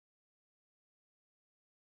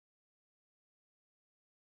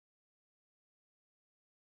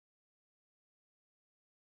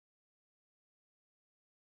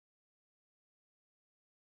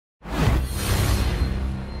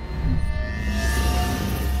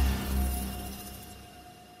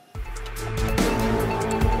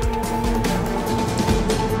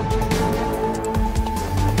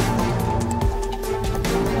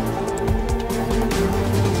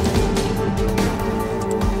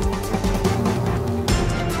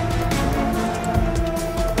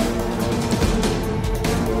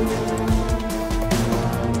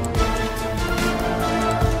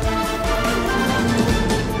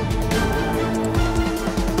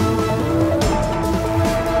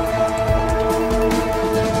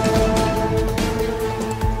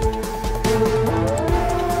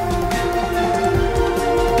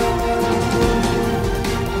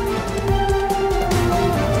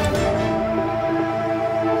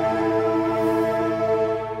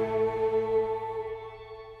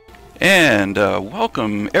And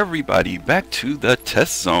welcome everybody back to the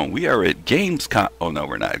test zone. We are at GamesCom. Oh no,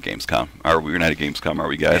 we're not at GamesCom. We're not at GamesCom, are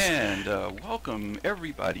we, guys? And welcome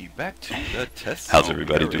everybody back to the test zone. How's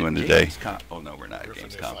everybody doing today? Oh no, we're not at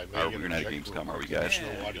GamesCom. We're not at GamesCom, are we, guys?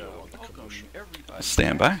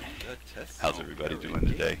 Stand by. How's everybody doing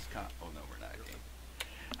today?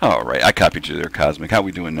 All right, I copied you there, Cosmic. How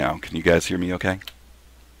we doing now? Can you guys hear me okay?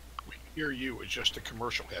 Hear you. It's just the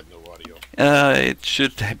commercial had no audio. It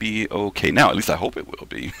should be okay now. At least I hope it will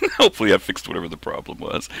be. Hopefully I fixed whatever the problem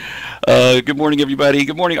was. Good morning, everybody.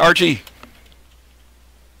 Good morning, Archie.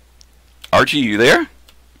 Archie, you there?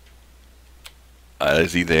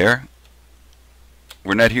 Is he there?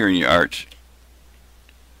 We're not hearing you, Arch.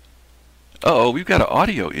 Uh-oh, we've got an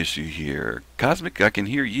audio issue here. Cosmic, I can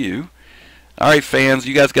hear you. All right, fans,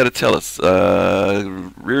 you guys got to tell us.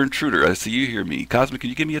 Rear Intruder, I see you hear me. Cosmic, can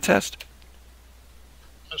you give me a test?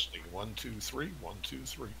 Testing. 1, 2, 3. 1, 2,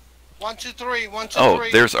 3. 1, 2, 3. 1, 2, 3. Oh,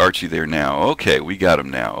 there's Archie there now. Okay, we got him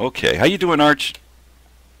now. Okay, how you doing, Arch?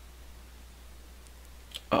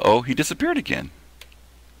 Uh-oh, he disappeared again.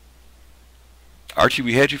 Archie,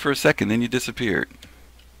 we had you for a second, then you disappeared.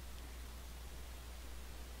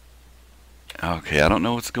 Okay, I don't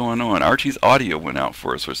know what's going on. Archie's audio went out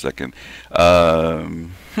for us for a second.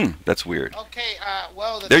 That's weird. Okay,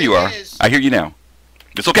 well, there you are. I hear you now.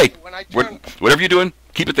 It's okay. Whatever you're doing,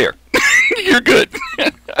 keep it there. You're good.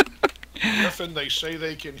 Griffin, they say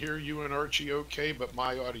they can hear you and Archie okay, but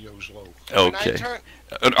my audio's low. Okay.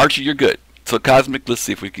 Archie, you're good. So, Cosmic, let's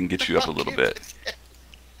see if we can get you up a little bit.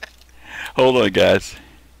 Hold on, guys.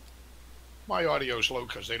 My audio's low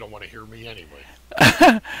because they don't want to hear me anyway.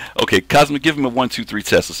 Okay, Cosmic, give them a 1, 2, 3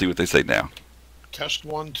 test. Let's see what they say now. Test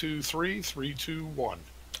 1, 2, 3. 3, 2, 1.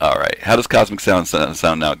 All right. How does Cosmic sound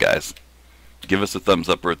now, guys? Give us a thumbs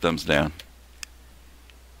up or a thumbs down.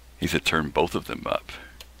 He said turn both of them up.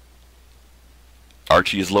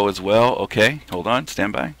 Archie is low as well. Okay, hold on.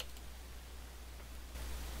 Stand by.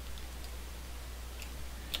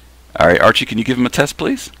 All right, Archie, can you give him a test,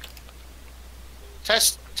 please?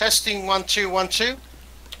 Testing 1, 2, 1, 2.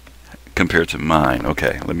 Compared to mine.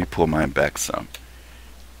 Okay, let me pull mine back some.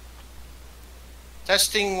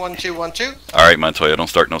 Testing 1, 2, 1, 2. All right, Montoya, don't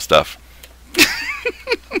start no stuff.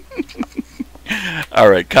 All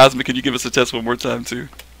right, Cosmic, can you give us a test one more time, too?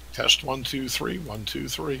 Test 1, 2, 3. 1, 2,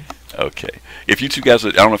 3. Okay. If you two guys,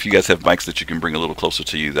 I don't know if you guys have mics that you can bring a little closer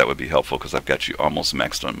to you. That would be helpful because I've got you almost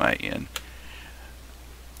maxed on my end.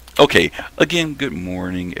 Okay, again, good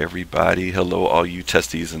morning, everybody. Hello, all you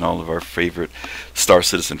testies and all of our favorite Star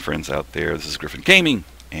Citizen friends out there. This is Griffin Gaming,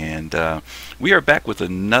 and we are back with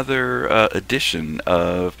another edition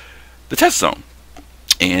of the Test Zone.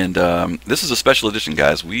 And this is a special edition,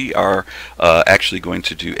 guys. We are actually going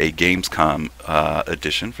to do a GamesCom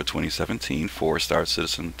edition for 2017 for Star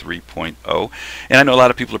Citizen 3.0. And I know a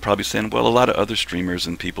lot of people are probably saying, well, a lot of other streamers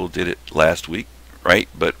and people did it last week. Right,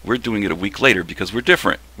 but we're doing it a week later because we're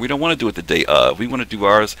different. We don't want to do it the day of. We want to do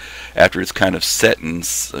ours after it's kind of set and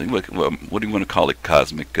what do you want to call it,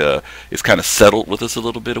 Cosmic? It's kind of settled with us a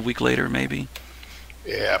little bit a week later, maybe.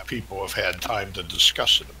 Yeah, people have had time to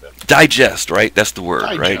discuss it a bit. Digest, right? That's the word,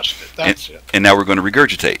 Digest right? It. That's it. And now we're going to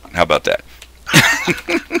regurgitate. How about that?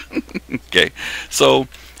 Okay, so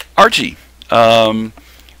Archie, what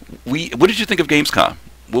did you think of GamesCom?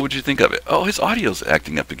 What would you think of it? Oh, his audio's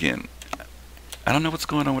acting up again. I don't know what's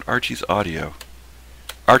going on with Archie's audio.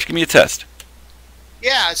 Arch, give me a test.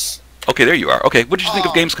 Yes. Okay, there you are. Okay, what did you think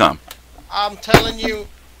of GamesCom? I'm telling you,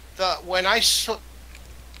 when I saw,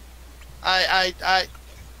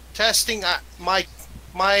 testing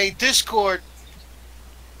my Discord.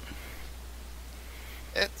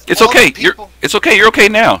 It's okay. It's okay. You're okay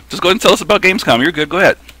now. Just go ahead and tell us about GamesCom. You're good. Go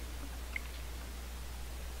ahead.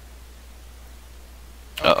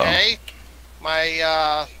 Okay.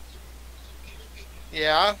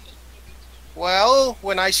 Yeah. Well,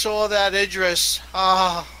 when I saw that Idris,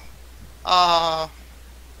 I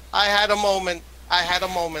had a moment.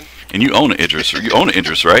 And you own an Idris, or you own an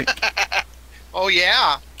Idris, right? Oh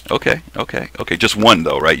yeah. Okay. Just one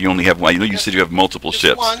though, right? You only have one. You know, you said you have multiple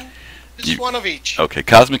ships. Just one of each. Okay,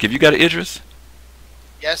 Cosmic, have you got an Idris?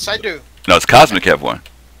 Yes, I do. No, it's Cosmic have one.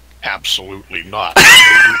 Absolutely not.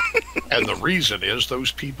 And the reason is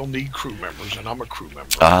those people need crew members, and I'm a crew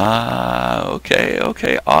member. Ah, okay.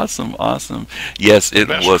 Awesome. Yes, it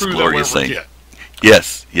was glorious thing.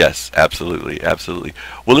 Yes, yes, absolutely, absolutely.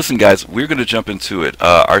 Well, listen, guys, we're going to jump into it.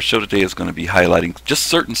 Our show today is going to be highlighting just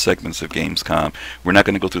certain segments of Gamescom. We're not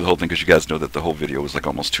going to go through the whole thing because you guys know that the whole video was like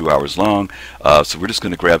almost 2 hours long. So we're just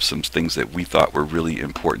going to grab some things that we thought were really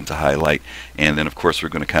important to highlight, and then of course we're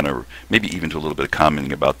going to kind of maybe even do a little bit of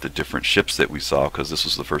commenting about the different ships that we saw, because this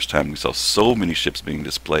was the first time we saw so many ships being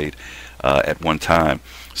displayed at one time.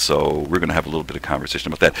 So we're going to have a little bit of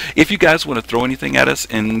conversation about that. If you guys want to throw anything at us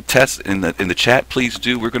in the chat, please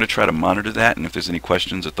do. We're going to try to monitor that, and if there's any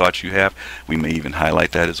questions or thoughts you have, we may even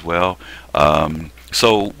highlight that as well.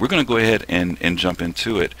 So we're going to go ahead and jump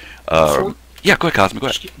into it. Yeah, go ahead, Cosmic. Go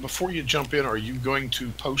ahead. Before you jump in, are you going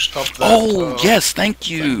to post up that? Oh, yes, thank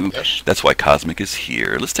you. Yes. That's why Cosmic is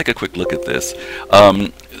here. Let's take a quick look at this.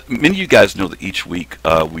 Many of you guys know that each week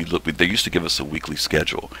they used to give us a weekly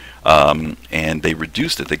schedule, and they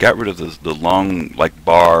reduced it. They got rid of the long like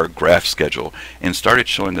bar graph schedule and started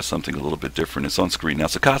showing us something a little bit different. It's on screen now.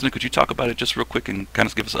 So Cosmic, could you talk about it just real quick and kind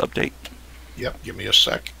of give us an update? Yep, give me a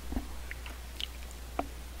sec.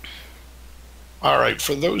 All right,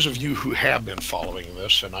 for those of you who have been following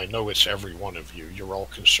this, and I know it's every one of you, you're all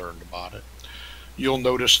concerned about it, you'll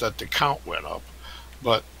notice that the count went up.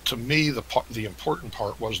 But to me, the important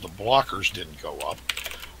part was the blockers didn't go up.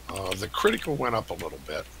 The critical went up a little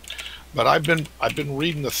bit. But I've been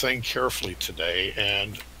reading the thing carefully today,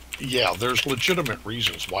 and yeah, there's legitimate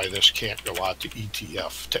reasons why this can't go out to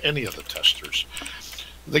ETF, to any of the testers.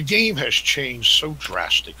 The game has changed so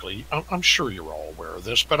drastically. I'm sure you're all aware of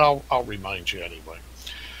this, but I'll remind you anyway.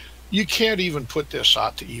 You can't even put this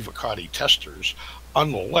out to Evocati testers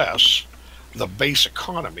unless the base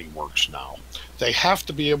economy works now. They have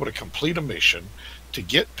to be able to complete a mission, to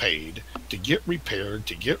get paid, to get repaired,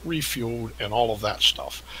 to get refueled, and all of that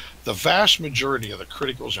stuff. The vast majority of the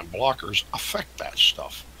criticals and blockers affect that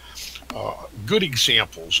stuff. Good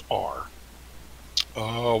examples are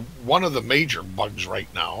one of the major bugs right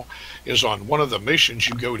now is on one of the missions.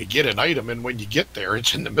 You go to get an item, and when you get there,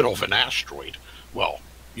 it's in the middle of an asteroid. Well,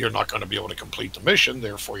 you're not going to be able to complete the mission,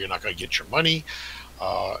 therefore you're not going to get your money.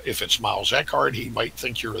 If it's Miles Eckhart, he might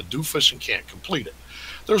think you're a doofus and can't complete it.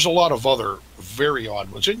 There's a lot of other very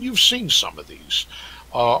odd ones, and you've seen some of these.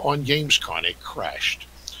 On GamesCom, it crashed,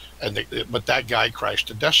 but that guy crashed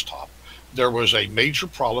a desktop. There was a major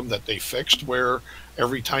problem that they fixed where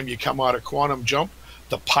every time you come out of quantum jump,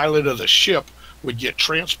 the pilot of the ship would get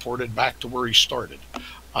transported back to where he started.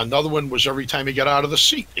 Another one was every time he got out of the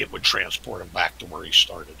seat, it would transport him back to where he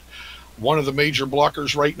started. One of the major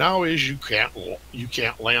blockers right now is you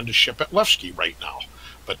can't land a ship at Levski right now,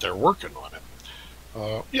 but they're working on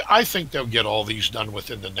it. Yeah, I think they'll get all these done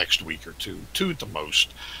within the next week or two at the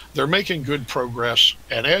most. They're making good progress,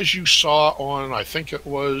 and as you saw on, I think it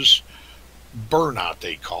was Burnout,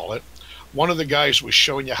 they call it, one of the guys was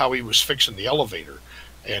showing you how he was fixing the elevator,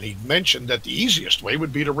 and he mentioned that the easiest way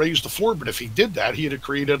would be to raise the floor, but if he did that, he'd have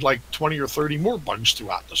created like 20 or 30 more bugs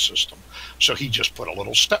throughout the system. So he just put a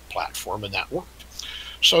little step platform, and that worked.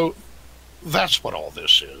 So that's what all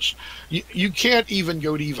this is. You can't even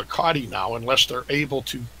go to Evocati now unless they're able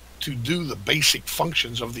to do the basic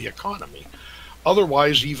functions of the economy.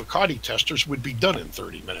 Otherwise, Evocati testers would be done in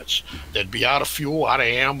 30 minutes. They'd be out of fuel, out of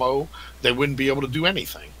ammo. They wouldn't be able to do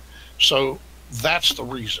anything. So that's the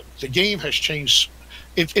reason. The game has changed.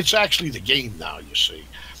 It's actually the game now, you see.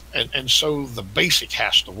 And so the basic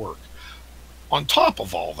has to work. On top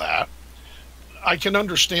of all that, I can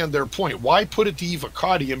understand their point. Why put it to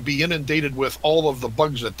Evocati and be inundated with all of the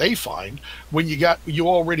bugs that they find when you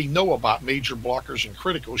already know about major blockers and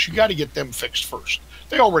criticals? You got to get them fixed first.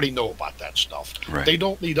 They already know about that stuff. Right. They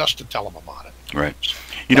don't need us to tell them about it. Right.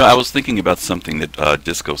 You know, I was thinking about something that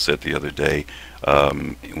Disco said the other day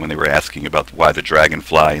when they were asking about why the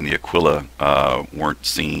Dragonfly and the Aquila weren't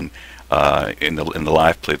seen in the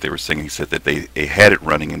live play. They were saying, he said that they had it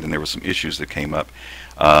running, and then there were some issues that came up.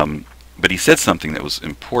 But he said something that was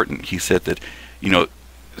important. He said that, you know,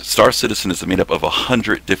 Star Citizen is made up of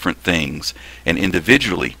 100 different things, and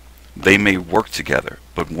individually they may work together,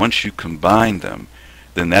 but once you combine them,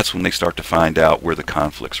 then that's when they start to find out where the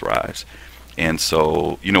conflicts rise. And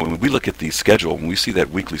so, you know, when we look at the schedule, when we see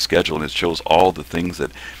that weekly schedule and it shows all the things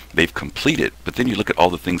that they've completed, but then you look at all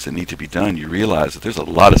the things that need to be done, you realize that there's a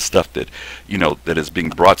lot of stuff that, you know, that is being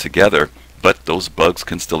brought together, but those bugs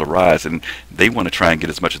can still arise, and they want to try and get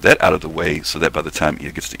as much of that out of the way so that by the time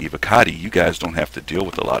it gets to Evocati, you guys don't have to deal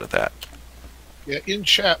with a lot of that. Yeah, in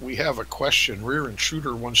chat we have a question. Rear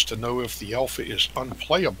Intruder wants to know if the alpha is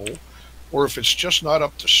unplayable or if it's just not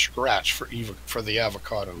up to scratch for the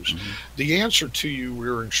avocados. Mm-hmm. The answer to you,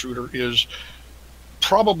 Rear Intruder, is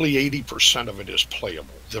probably 80% of it is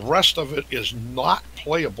playable. The rest of it is not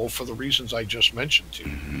playable for the reasons I just mentioned to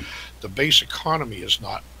you. The base economy is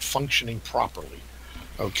not functioning properly.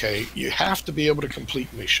 Okay, you have to be able to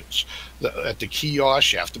complete missions. At the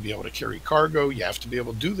kiosk, you have to be able to carry cargo. You have to be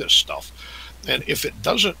able to do this stuff. And if it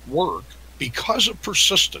doesn't work because of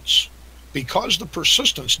persistence, because the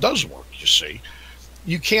persistence does work, you see,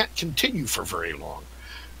 you can't continue for very long.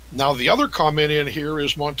 Now, the other comment in here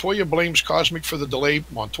is Montoya blames Cosmic for the delay.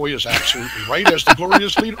 Montoya is absolutely right, as the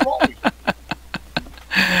glorious leader always.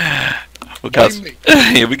 Well, Cosmic,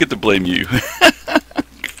 yeah, we get to blame you.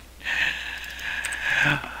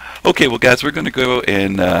 Okay, well, guys, we're going to go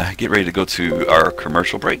and get ready to go to our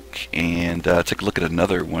commercial break and take a look at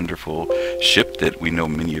another wonderful ship that we know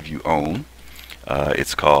many of you own.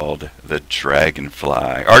 It's called the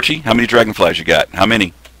Dragonfly. Archie, how many Dragonflies you got? How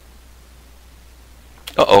many?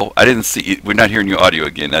 Uh-oh, I didn't see it. We're not hearing your audio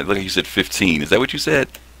again. Look, like you said 15. Is that what you said?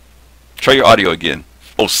 Try your audio again.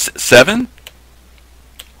 Oh, 7?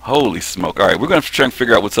 Holy smoke. All right, we're going to try and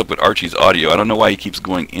figure out what's up with Archie's audio. I don't know why he keeps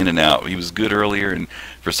going in and out. He was good earlier, and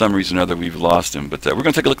for some reason or other, we've lost him. But we're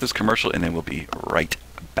going to take a look at this commercial, and then we'll be right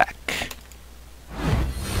back.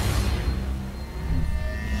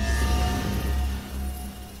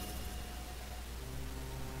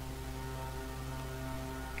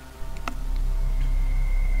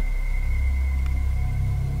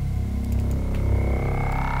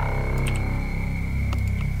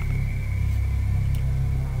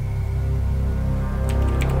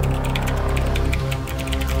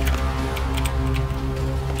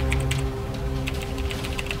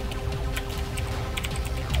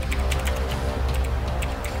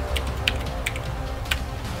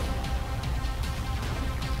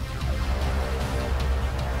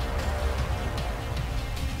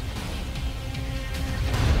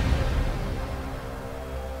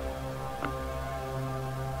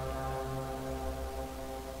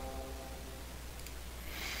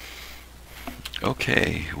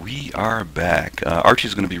 Okay, we are back.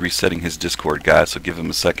 Archie's going to be resetting his Discord, guys, so give him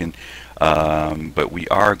a second. But we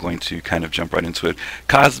are going to kind of jump right into it.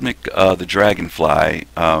 Cosmic, the Dragonfly,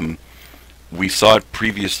 we saw it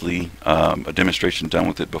previously, a demonstration done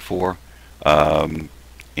with it before. And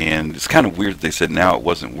it's kind of weird that they said now it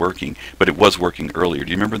wasn't working, but it was working earlier.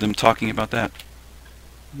 Do you remember them talking about that?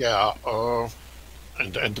 Yeah,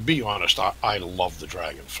 and to be honest, I love the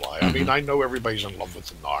Dragonfly. I mean, I know everybody's in love with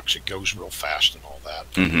the Nox. It goes real fast and all that.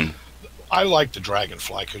 I like the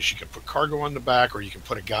Dragonfly because you can put cargo on the back, or you can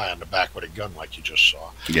put a guy on the back with a gun like you just saw.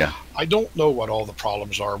 Yeah. I don't know what all the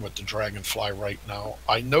problems are with the Dragonfly right now.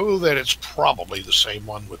 I know that it's probably the same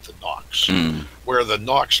one with the Nox, where the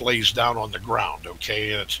Nox lays down on the ground,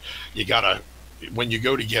 okay? And you gotta, when you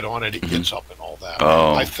go to get on it, it gets up and all that.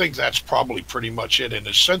 Oh. I think that's probably pretty much it. And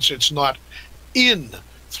since it's not in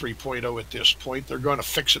 3.0 at this point, they're going to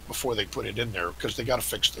fix it before they put it in there, because they got to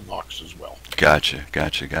fix the Nox as well. Gotcha.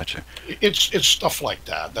 It's stuff like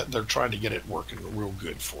that they're trying to get it working real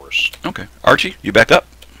good for us. Okay. Archie, you back up?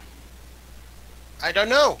 I don't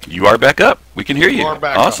know. You are back up. We can hear you. Are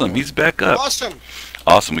back awesome. up. He's back up.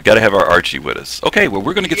 Awesome. We got to have our Archie with us. Okay, well,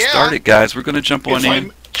 we're going to get started, guys. We're going to jump on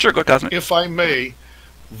in. Sure, go, Cosmic. If I may,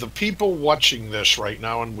 the people watching this right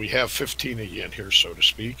now, and we have 15 of you in here, so to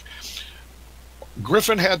speak,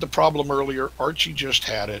 Griffin had the problem earlier. Archie just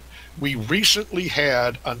had it. We recently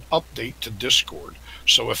had an update to Discord.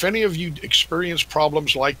 So if any of you experience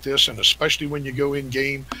problems like this, and especially when you go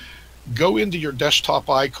in-game, go into your desktop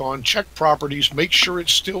icon, check properties, make sure it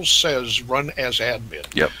still says run as admin.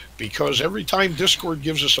 Yep. Because every time Discord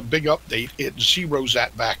gives us a big update, it zeroes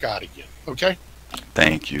that back out again. Okay?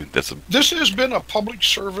 Thank you. This has been a public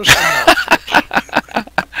service announcement.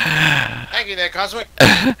 Thank you there, Cosmic.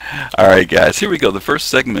 All right, guys, here we go. The first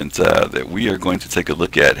segment that we are going to take a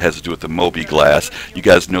look at has to do with the Moby Glass. You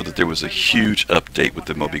guys know that there was a huge update with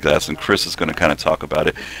the Moby Glass, and Chris is going to kind of talk about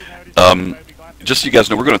it. Just so you guys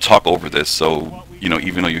know, we're going to talk over this, so, you know,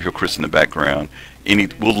 even though you hear Chris in the background,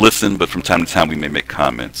 we'll listen, but from time to time we may make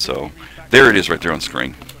comments. So there it is right there on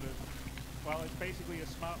screen.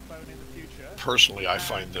 Personally, I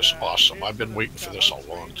find this awesome. I've been waiting for this a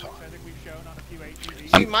long time.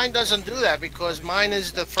 See, mine doesn't do that because mine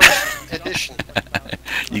is the first edition.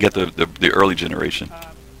 You got the early generation.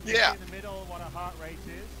 Yeah.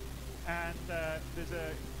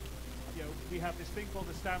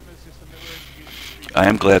 I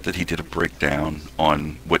am glad that he did a breakdown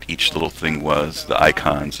on what each little thing was, the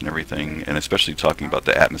icons and everything, and especially talking about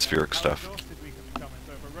the atmospheric stuff.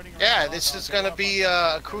 Yeah, this is going to be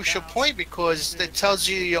a crucial point because it tells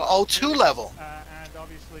you your O2 level.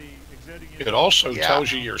 It also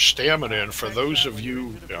tells you your stamina, and for those of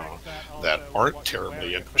you that aren't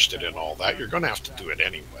terribly interested in all that, you're going to have to do it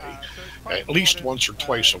anyway. At least once or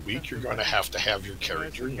twice a week, you're going to have your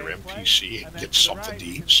character and your NPC get something to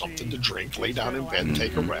eat, something to drink, lay down in bed,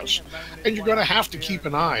 take a rest, and you're going to have to keep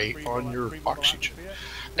an eye on your oxygen.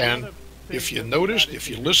 And if you noticed, if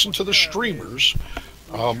you listen to the streamers,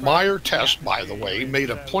 Meyer Test, by the way, made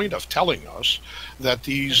a point of telling us that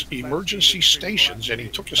these emergency stations, and he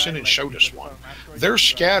took us in and showed us one, they're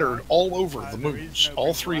scattered all over the moons,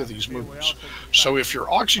 all 3 of these moons. So if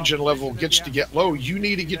your oxygen level gets to get low, you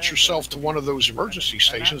need to get yourself to one of those emergency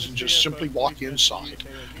stations and just simply walk inside.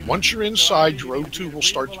 Once you're inside, your O2 will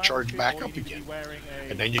start to charge back up again.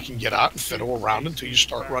 And then you can get out and fiddle around until you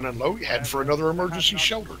start running low. You head for another emergency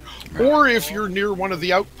shelter. Or if you're near one of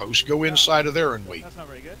the outposts, go inside of there and wait.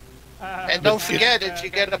 And don't forget, if you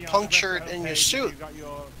get a puncture in your suit.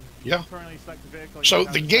 Yeah. So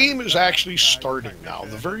the game is actually starting now,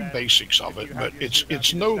 the very basics of it, but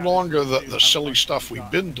it's no longer the silly stuff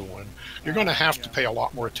we've been doing. You're going to have to pay a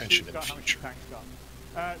lot more attention in the future.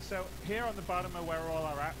 So here on the bottom are where all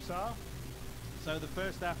our apps are. So the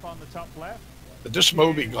first app on the top left. This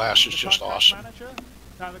Moby Glass is just awesome.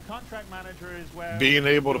 Now, the contract manager is where being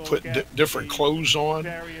able to put different clothes on,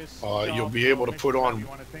 you'll be able to put on,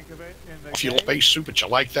 if you like space suit, but you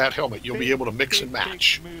like that helmet, you'll be able to mix and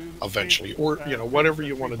match eventually, or whatever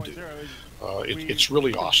you want to do. It's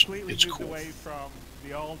really awesome. It's cool. Away from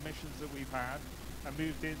the old missions that we've had and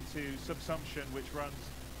moved into Subsumption, which runs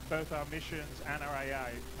both our missions and our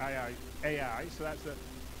AI. So that's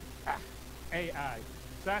AI.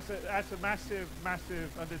 So that's a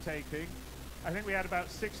massive undertaking. I think we had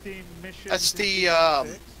about 16 missions. That's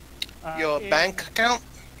the your bank account.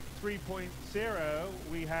 3.0,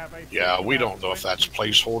 we have a. Yeah, we don't know if that's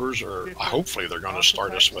placeholders, or hopefully they're going to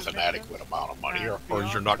start us with an adequate amount of money, or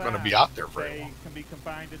you're not going to be out there very long. They can be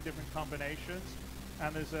combined in different combinations,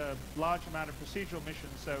 and there's a large amount of procedural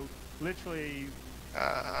missions. So literally,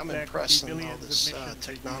 I'm impressed in all this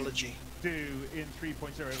technology. Do in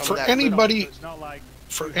 3.0. For anybody.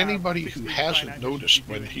 For anybody who hasn't noticed,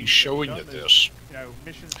 when he's showing you this,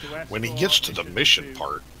 when he gets to the mission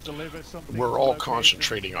part, we're all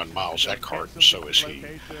concentrating on Miles Eckhart, and so is he.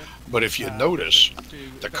 But if you notice,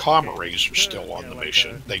 the comm arrays are still on the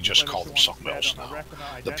mission. They just call them something else now.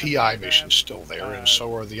 The PI mission's still there, and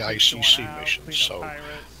so are the ICC missions. So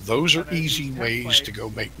those are easy ways to go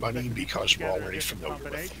make money because we're already familiar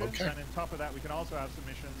with them, okay? And on top of that, we can also have some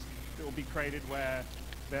missions that will be created where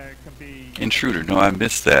there can be Intruder. No, I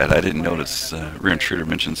missed that. I didn't notice. Rear Intruder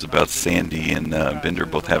mentions about Sandy and Bender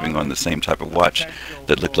both having on the same type of watch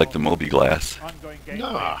that looked like the Moby Glass.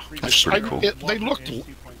 Nah, that's pretty cool. They looked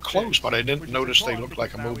close, but I didn't notice they looked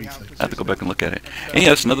like a Moby thing. I have to go back and look at it. And yeah,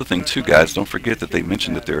 that's another thing too, guys. Don't forget that they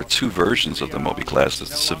mentioned that there are 2 versions of the Moby Glass. There's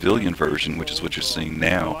the civilian version, which is what you're seeing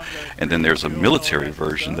now, and then there's a military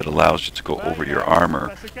version that allows you to go over your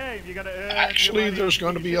armor. Actually, there's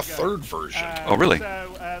going to be a 3rd version. Oh, really?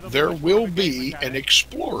 There will be an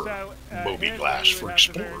Explorer Moby Glass for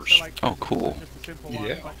Explorers. Oh, cool.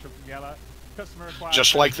 Yeah.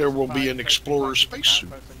 Just like there will be an Explorer spacesuit.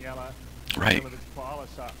 Right.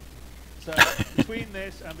 So between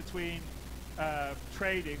this and between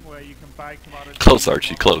trading, where you can buy commodities, close,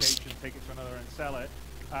 Archie, close. Take it to another and sell it.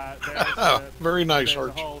 Very nice,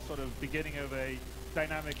 Archie. Archie. A whole sort of beginning of a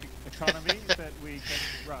dynamic economy that we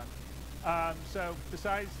can run. So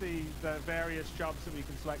besides the various jobs that we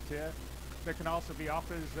can select here, there can also be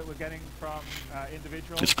offers that we're getting from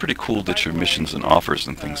individuals. It's pretty cool that your missions and offers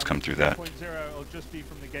and things come through that. 3.0 will just be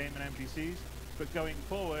from the game and NPCs, but going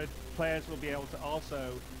forward, players will be able to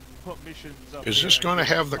also put missions up. Is this going to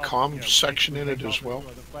have the comm section in it as well?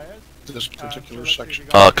 This particular section?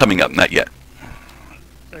 Coming up, not yet.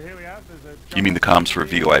 So here we have, you mean the comms for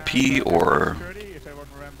VoIP or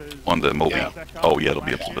on the Moby? Yeah. Oh yeah, it'll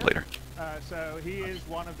be up a little bit later. So he is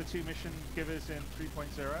one of the 2 mission givers in 3.0,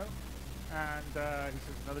 and he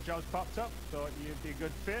says another job's popped up, thought you'd be a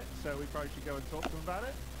good fit, so we probably should go and talk to him about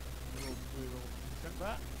it. We will accept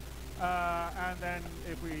that. And then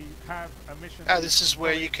if we have a mission... this is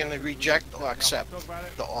where you can reject or accept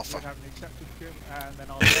the offer.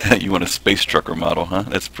 You want a space trucker model, huh?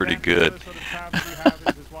 That's pretty good.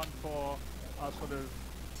 There's one for sort of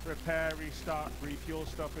repair, restart, refuel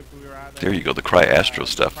stuff if we were out there. There you go, the Cry-Astro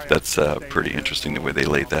stuff. That's pretty interesting the way they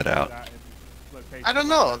laid that out. I don't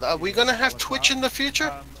know. Are we going to have Twitch in the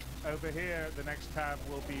future? Over here, the next tab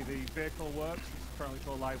will be the Vehicle Works. It's currently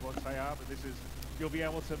called Live Works AR, but this is... You'll be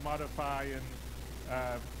able to modify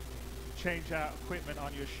and change out equipment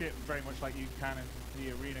on your ship very much like you can in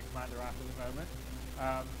the Arena Commander app at the moment.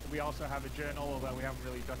 We also have a journal, although we haven't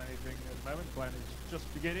really done anything at the moment. Glenn is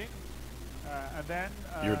just beginning. And then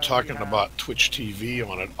You're talking about Twitch TV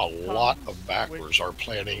on it. A lot of backers are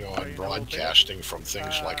planning on broadcasting from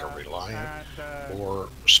things like a Reliant or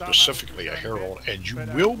specifically a Herald, and you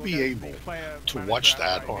will be able to watch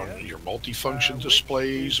that on your multifunction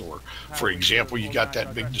displays, or, for example, you got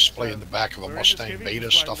that big display in the back of a Mustang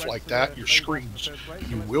Beta, stuff like that, your screens.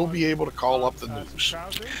 You will be able to call up the news.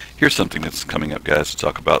 Here's something that's coming up, guys, to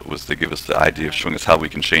talk about. Was they give us the idea of showing us how we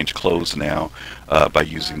can change clothes now by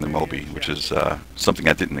using the Moby, which is something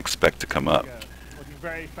I didn't expect to come up. Looking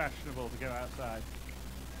very fashionable to go outside.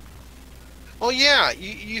 Oh yeah,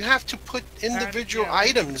 you have to put individual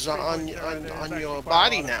items on your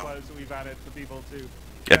body now.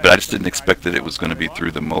 Yeah, but I just didn't expect that it was going to be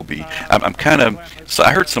through the Moby. I'm kind of... So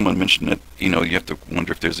I heard someone mention that, you know, you have to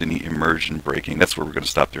wonder if there's any immersion breaking. That's where we're going to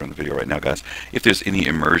stop there on the video right now, guys. If there's any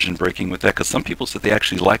immersion breaking with that, because some people said they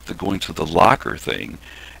actually like the going to the locker thing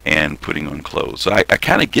and putting on clothes. So I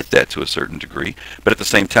kind of get that to a certain degree, but at the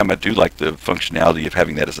same time I do like the functionality of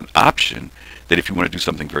having that as an option, that if you want to do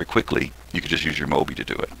something very quickly, you could just use your Moby to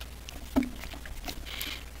do it. I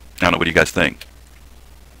don't know, what do you guys think?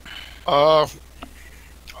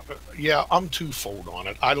 Yeah, I'm twofold on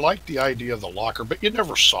it. I like the idea of the locker, but you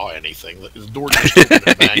never saw anything. The door just opened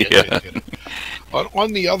and bang, it did it. But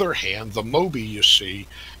on the other hand, the Moby, you see,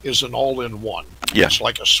 is an all-in-one. Yeah. It's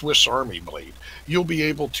like a Swiss Army blade. You'll be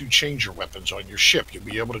able to change your weapons on your ship. You'll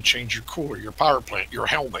be able to change your cooler, your power plant, your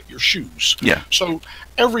helmet, your shoes. Yeah. So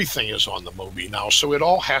everything is on the Moby now, so it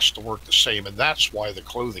all has to work the same, and that's why the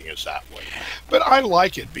clothing is that way. But I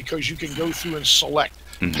like it because you can go through and select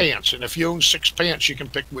pants, and if you own 6 pants, you can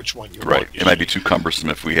pick which one you want. Right. It might be too cumbersome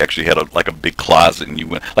if we actually had like a big closet, and you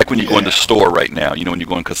went, like when you go in the store right now, you know, when you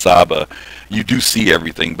go in Kasaba, you do see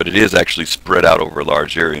everything, but it is actually spread out over a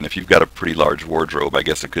large area. And if you've got a pretty large wardrobe, I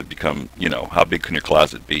guess it could become, you know, how big can your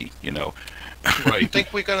closet be, you know? Right. You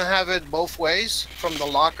think we're gonna have it both ways, from the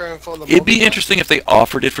locker and from the It'd be Moby? interesting if they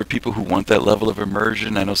offered it for people who want that level of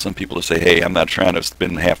immersion. I know some people will say, hey, I'm not trying to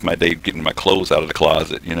spend half my day getting my clothes out of the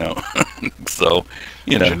closet, you know. So,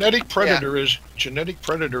 you know. Genetic Predator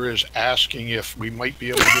is asking if we might be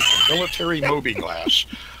able to get the military Moby glass.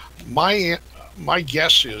 My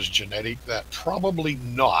guess is, Genetic, that probably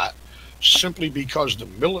not, simply because the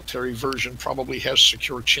military version probably has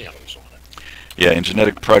secure channels on it. Yeah, and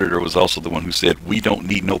Genetic Predator was also the one who said, we don't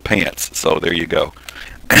need no pants. So there you go.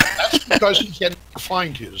 That's because he can't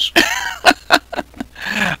find his.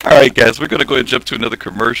 All right, guys, we're going to go ahead and jump to another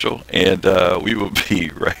commercial, and we will be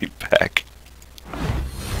right back.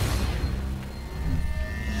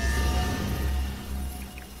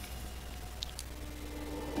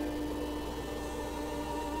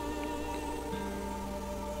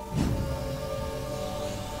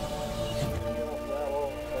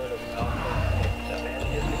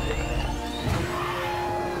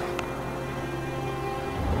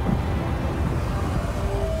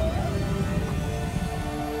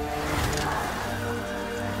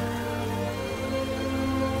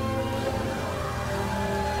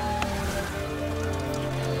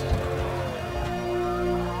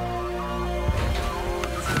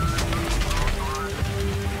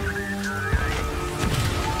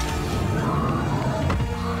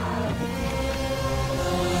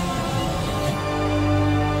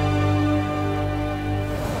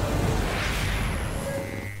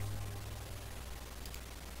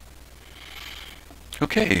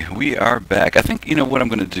 Okay, we are back. I think, you know, what I'm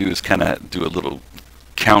going to do is kind of do a little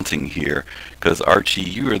counting here, because Archie,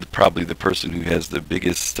 you are probably the person who has the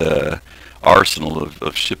biggest arsenal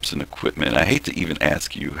of ships and equipment. I hate to even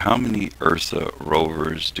ask you, how many Ursa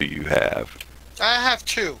rovers do you have? I have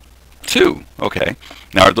 2. 2, okay.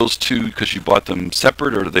 Now, are those 2 because you bought them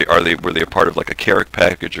separate, or were they a part of like a Carrack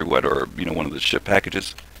package or what, or, you know, one of the ship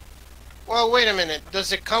packages? Well, wait a minute.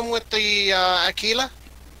 Does it come with the Aquila?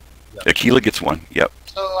 Aquila gets 1, yep.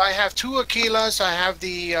 So I have 2 Aquilas, I have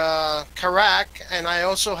the Carrack, and I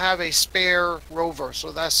also have a spare rover,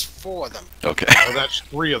 so that's 4 of them. Okay. Well, that's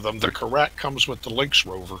 3 of them. The Carrack comes with the Lynx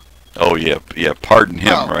rover. Oh, yeah, pardon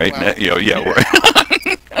him, Oh, right? well. Yeah,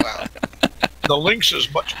 right. Well, The Lynx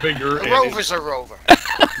is much bigger. the rover's a rover.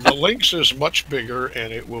 The Lynx is much bigger,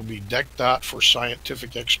 and it will be decked out for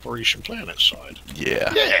scientific exploration planet side.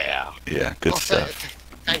 Yeah. Yeah. Yeah, good Well, stuff.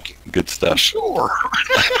 Thank you. Good stuff. Sure.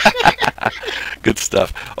 Good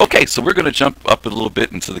stuff. Okay, so we're going to jump up a little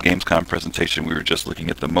bit into the Gamescom presentation. We were just looking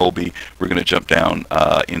at the Moby. We're going to jump down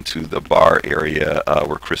into the bar area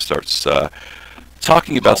where Chris starts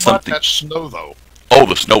talking about something. That snow, though. Oh,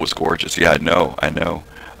 the snow was gorgeous. Yeah, I know.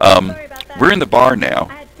 Sorry about that. We're in the bar now.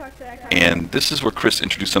 I had to talk to that guy And this is where Chris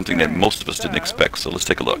introduced something that most of us didn't expect, so let's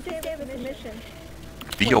take a look.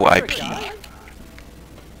 VoIP.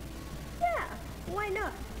 Yeah, why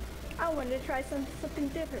not? I wanted to try something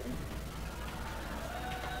different.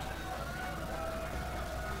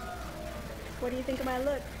 What do you think of my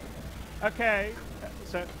look? Okay,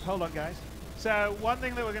 so hold on, guys. So one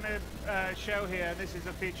thing that we're going to show here, and this is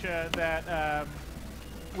a feature that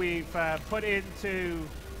we've put into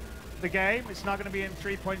the game. It's not going to be in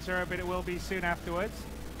 3.0, but it will be soon afterwards.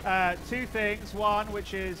 Two things. One,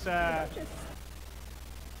 which is... Just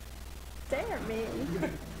stare at me.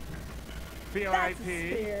 That's a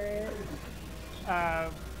spirit.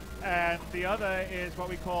 And the other is what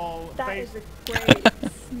we call... That is a great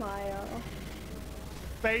smile.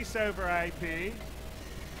 Face over IP.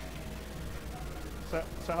 So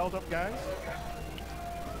hold up, guys.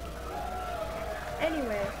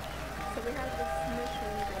 Anyway, so we have this mission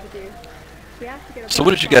we gotta do. We have to get a So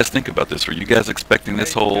what did you guys think about this? Were you guys expecting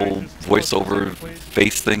this whole voiceover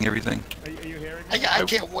face thing, everything? Are you hearing me? I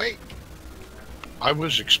can't wait. I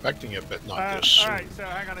was expecting it, but not this soon. Alright, so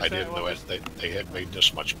hang on a I second. didn't know they had made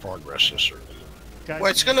this much progress this early. Well,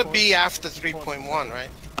 it's going to be after 3.1, right?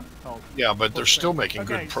 Yeah, but they're still making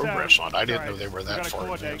Okay, good progress so, on it. I didn't know alright, they were we've that gotta far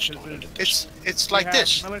coordinate advanced 'cause on it. It's We like have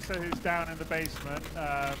this. Melissa, who's down in the basement,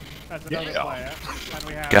 as another Yeah. player, and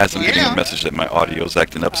we have Guys, I'm getting Yeah. a message that my audio's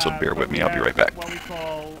acting up, so bear with me. I'll be right back. What we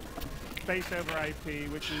call face over IP,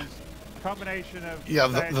 which is a combination of... Yeah,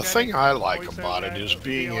 the thing I like about it is voiceover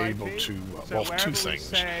being VoIP. able to, So well, wherever two we things.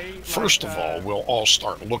 say, First like, of all, we'll all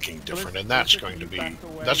start looking different, and that's going to back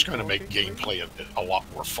away that's going to make talking, gameplay a lot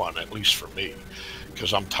more fun, at least for me,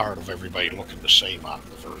 because I'm tired of everybody looking the same out in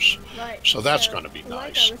the verse. Right. So that's going to be like I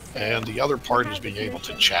nice. was saying, And the other part we is have being this able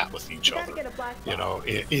to mission. chat with each We gotta other, get a black you box. know,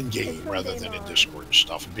 in game It's from rather Game than in On. Discord and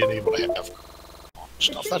stuff, and being able to have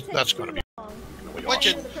stuff. That's going to be really What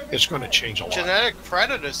awesome. It's going to change a lot. Genetic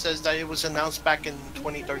Predator says that it was announced back in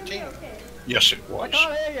 2013. Yes, it was.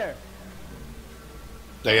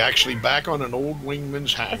 They actually, back on an old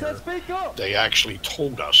wingman's hangar, they actually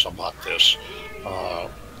told us about this,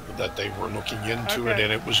 that they were looking into it, Okay.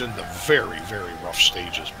 and it was in the very, very rough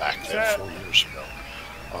stages back then, So- 4 years ago.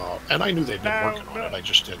 And I knew they'd been Now, working on it, I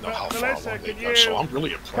just didn't know how far Melissa, along they can got, so you I'm really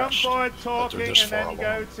come impressed forward that talking they're this and far then along.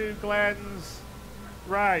 go to Glenn's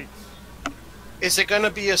right. Is it going to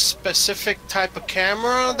be a specific type of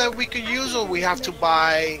camera that we could use, or we have to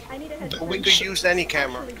buy, I need a headset. or we could use any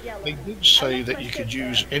camera? Actually yellow. They did say that you could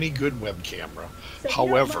use any good web camera. So if you don't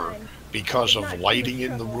However, mind, because it's of not too lighting much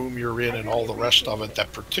in the trouble. room you're in I and really all the rest of appreciate it,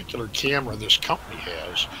 that particular camera this company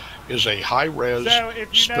has is a high-res, So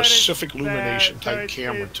if you specific notice, illumination so type it's-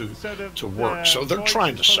 camera it's to sort of, work. So they're voice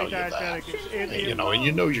trying is to sell fully you that. diegetic. It's in the You know, and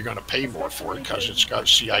you know you're going to pay more for it because it's got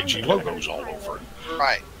CIG logos all over it.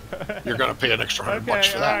 Right. You're going to pay an extra $100 Okay,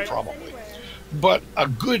 for that, alright. probably. But a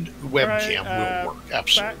good webcam Right, will work, back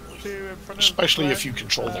absolutely. to in front of Especially if Glenn. you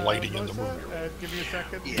control the lighting in the Melissa, room you're in. give me a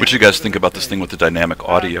second. What do you guys think about this thing with the dynamic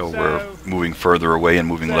audio? We're moving further away and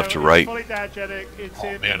moving left to it's right. fully diegetic. It's Oh,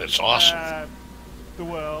 in, man, it's awesome. The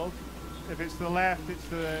world. If it's to the left, it's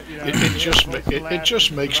the, you know, It if just it's ma- to the it left, just it's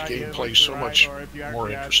to the makes right, it's gameplay to the so right, much or if you more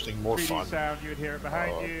actually had interesting, more 3D fun. sound, you would hear it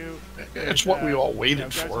behind you. It's what we all You know, waited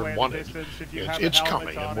goes for away in and the wanted. distance. If you It's- have a it's helmet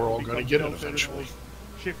coming, on, and we're it'll all gonna become get it filtered, eventually. it'll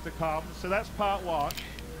Shift the comms. So that's part one.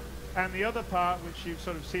 And the other part, which you've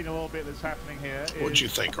sort of seen a little bit that's happening here, is What'd you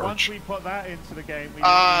think, once Arch? we put that into the game, we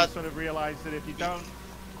sort of realize that if you don't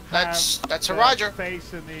That's a the Roger.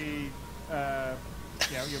 face and the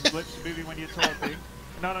you know, your lips moving when you're talking.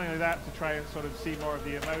 Not only that, to try and sort of see more of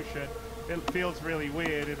the emotion, it feels really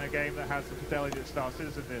weird in a game that has the fidelity that Star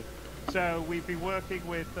Citizen did. So we've been working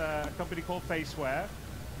with a company called Faceware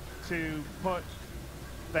to put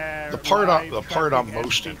their The part I'm tracking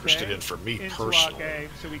most SDK interested in, for me into personally, our game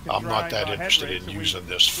so we can I'm not drive that our interested head race. in So using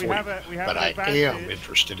this we for have you, an but I am advantage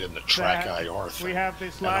interested in the track that IR we thing. have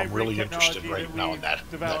this And I'm library really interested technology right now in we've that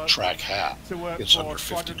developed track hat. to work It's for under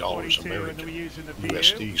Squadron $50 42 and that we use in the PU.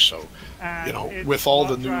 USD, so And you know, it's with all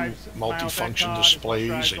what the new drives multifunction Maltec card, displays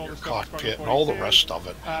drives and all your the stuff cockpit and all the 42. rest of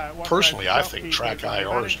it, What personally, I drives think shopkeepers, track and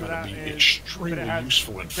the IR is advantage going of to that be is extremely that it has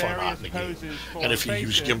useful and fun out in the game. various poses for And if you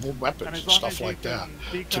use faces, gimbal weapons and and as long stuff as you like that,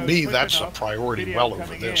 can to decode me, quick that's a enough priority video well over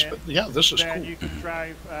coming this. in, But yeah, this is then cool. you can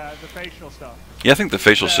drive the facial stuff. Yeah, I think the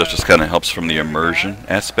facial stuff just kind of helps from the immersion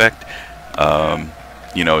aspect.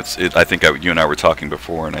 You know, I think you and I were talking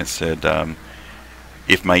before, and I said,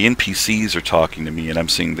 if my NPCs are talking to me and I'm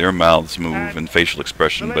seeing their mouths move and facial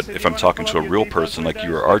expression, but if I'm talking to a real person like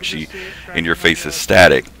you or Archie, and your face is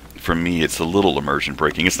static, for me it's a little immersion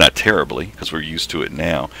breaking. It's not terribly, because we're used to it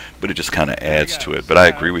now, but it just kind of adds to it. But I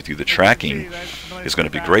agree with you, the tracking is going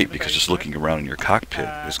to be great, because just looking around in your cockpit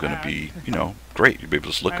is going to be, you know, great. You'll be able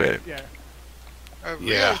to just look at it.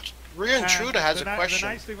 Yeah. Rear Intruder has a question.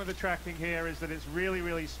 The nice thing with the tracking here is that it's really,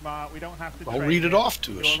 really smart. We don't have to. I'll read it off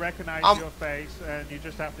to us. You'll recognize your face, and you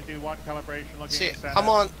just have to do one calibration. See,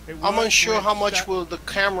 I'm unsure how much will the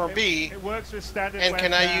camera be. It works with standard. And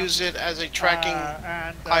can I use it as a tracking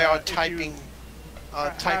IR typing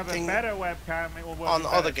type thing better webcam, it will work on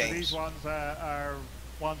other better. games? So these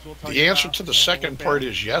ones will tell The you answer about to the second part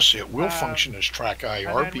is yes, it will function as track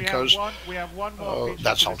IR, because we have one more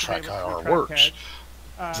that's how track IR works.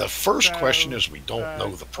 The first question is, we don't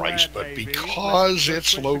know the price, but because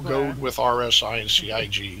it's logoed with RSI and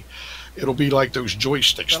CIG, it'll be like those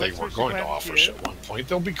joysticks they were going to offer us at one point.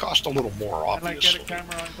 They'll be cost a little more, obviously.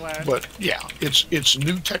 But yeah, it's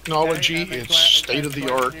new technology, it's state of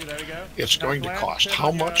the art. It's going to cost.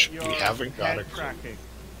 How much? We haven't got a clue.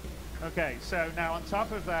 Okay, so now on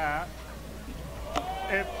top of that,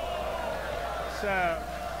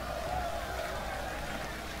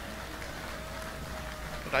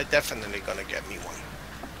 but I definitely gonna get me one.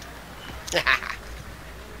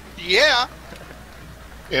 Yeah.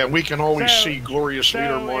 Yeah, we can always see glorious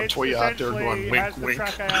leader Montoya out there going wink, wink.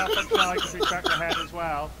 As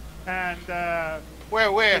well. And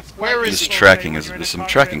where is this it? tracking is some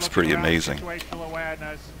tracking's pretty amazing.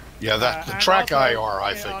 Yeah, the track IR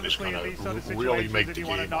I think is going to really make the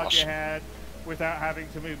game awesome. Without having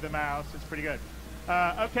to move the mouse, it's pretty good.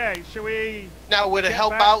 Okay, should we? Now, would it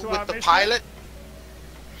help out with the pilot?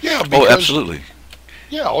 Yeah. Because, absolutely.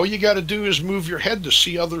 Yeah, all you got to do is move your head to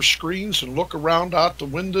see other screens and look around out the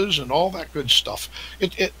windows and all that good stuff.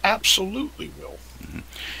 It absolutely will.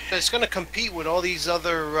 It's going to compete with all these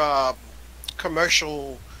other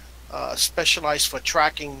commercial specialized for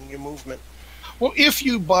tracking your movement. Well, if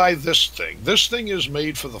you buy this thing is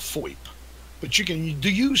made for the FOIP, but you can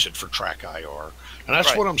use it for track IR, and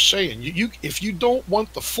that's what I'm saying. If you don't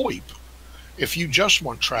want the FOIP, if you just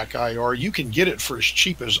want track IR, you can get it for as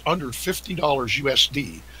cheap as under $50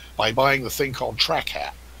 USD by buying the thing called Track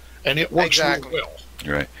Hat, and it works really well.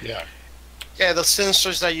 You're right. Yeah. Yeah, the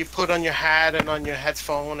sensors that you put on your hat and on your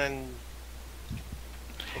headphone and.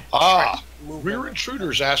 Rear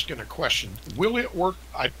Intruder's asking a question. Will it work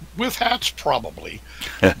with hats? Probably,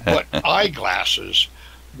 but eyeglasses,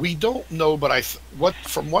 we don't know. But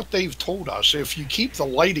from what they've told us, if you keep the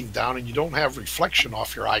lighting down and you don't have reflection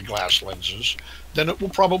off your eyeglass lenses, then it will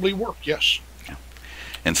probably work. Yes.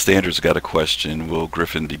 And Standard's got a question: will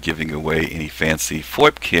Griffin be giving away any fancy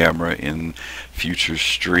FOIP camera in future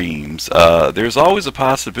streams? There's always a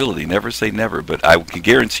possibility. Never say never, but I can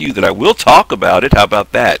guarantee you that I will talk about it. How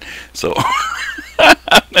about that? So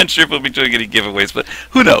I'm not sure if we'll be doing any giveaways, but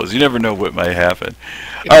who knows? You never know what might happen.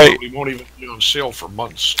 All right. We won't even be on sale for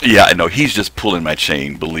months. Yeah, I know. He's just pulling my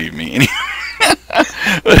chain, believe me.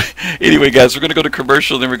 Anyway, guys, we're going to go to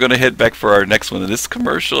commercial, then we're going to head back for our next one. And this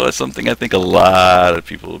commercial is something I think a lot of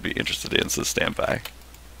people will be interested in, so stand by.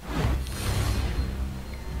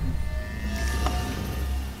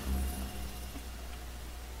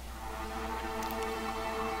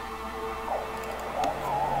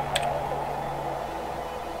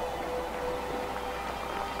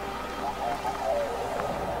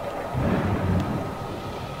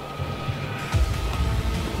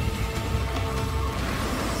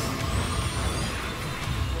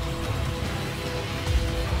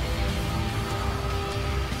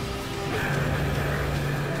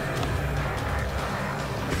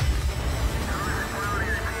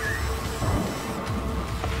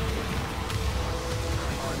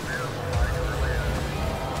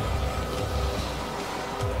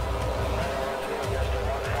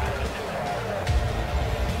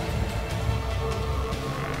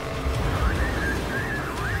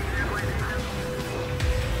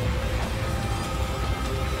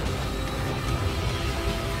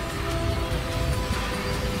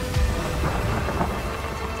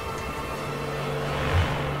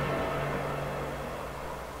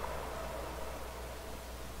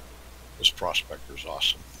 This Prospector's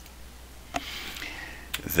awesome.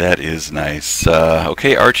 That is nice.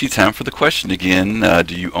 Okay, Archie, time for the question again.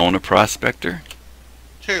 Do you own a Prospector?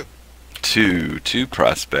 Two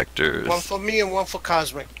Prospectors. One for me and one for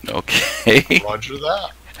Cosmic. Okay. Roger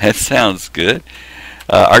that. That sounds good.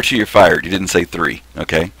 Archie, you're fired. You didn't say 3.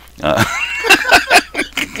 Okay. I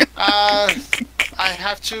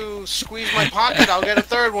have to squeeze my pocket. I'll get a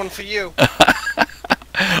third one for you.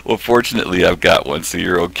 Well, fortunately, I've got one, so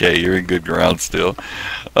you're okay. You're in good ground still.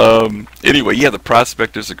 Anyway, yeah, the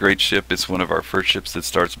Prospector's a great ship. It's one of our first ships that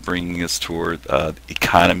starts bringing us toward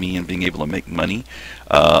economy and being able to make money,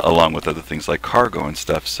 along with other things like cargo and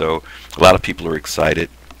stuff. So a lot of people are excited.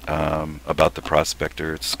 about the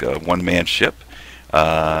Prospector. It's a one-man ship,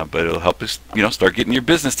 but it'll help us, start getting your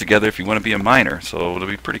business together if you want to be a miner. So it'll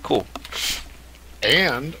be pretty cool.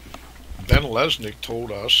 And Ben Lesnick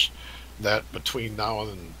told us that between now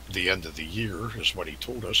and the end of the year, is what he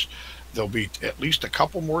told us, there'll be at least a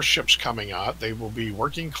couple more ships coming out. They will be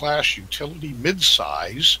working class utility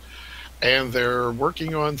mid-size, and they're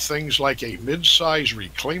working on things like a mid-size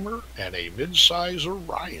Reclaimer and a mid-size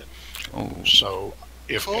Orion. Oh. So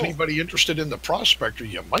if anybody interested in the Prospector,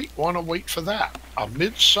 you might want to wait for that. A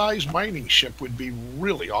mid-size mining ship would be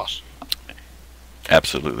really awesome.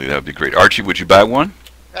 Absolutely, that would be great. Archie, would you buy one?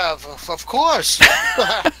 Of course.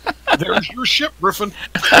 There's your ship, Griffin.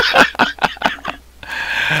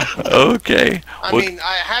 Okay. I mean,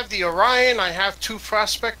 I have the Orion, I have 2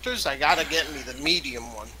 Prospectors, I gotta get me the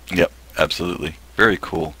medium one. Yep, absolutely. Very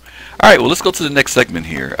cool. All right, well, let's go to the next segment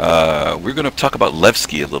here. We're going to talk about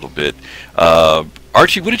Levski a little bit.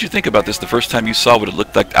 Archie, what did you think about this the first time you saw what it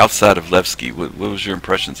looked like outside of Levski? What was your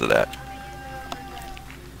impressions of that?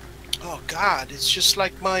 Oh, God, it's just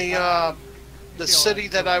like my, the city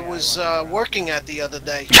that I was working at the other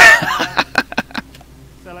day.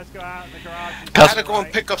 So let's go out in the garage. I had to go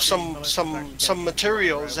and pick up some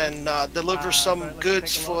materials and deliver some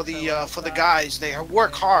goods for the guys. They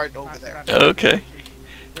work hard over there. Okay.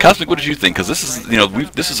 Cosmic, what did you think? Because this is,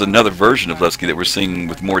 this is another version of Levski that we're seeing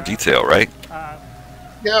with more detail, right?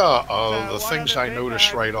 Yeah, the things I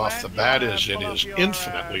noticed right off the bat is it is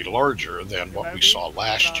infinitely larger than what we saw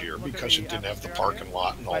last year because it didn't have the parking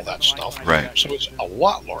lot and all that stuff. Right. So it's a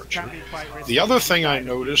lot larger. The other thing I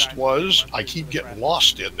noticed was I keep getting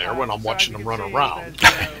lost in there when I'm watching them run around.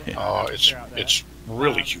 It's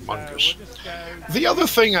really humongous. The other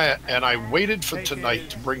thing, I waited for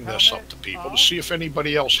tonight to bring this up to people to see if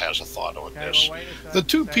anybody else has a thought on this. The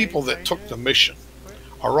 2 people that took the mission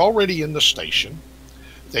are already in the station.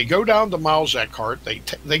 They go down to Miles Eckhart.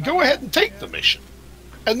 They go ahead and take the mission.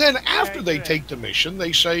 And then after they take the mission,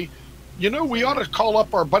 they say, we ought to call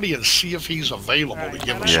up our buddy and see if he's available to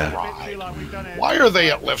give us a ride. Why are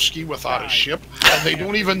they at Levski without a ship? And they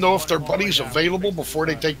don't even know if their buddy's available before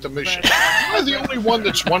they take the mission. Am I the only one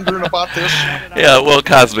that's wondering about this? Yeah, well,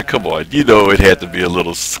 Cosmic, come on. It had to be a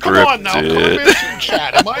little scripted. Come on now, comments in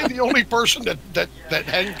chat. Am I the only person that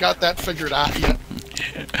hadn't got that figured out yet?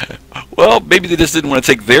 Well, maybe they just didn't want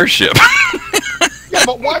to take their ship. Yeah,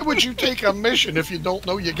 but why would you take a mission if you don't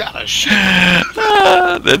know you got a ship?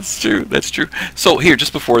 That's true. That's true. So here,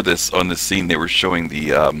 just before this, on this scene, they were showing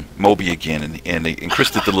the Moby again, and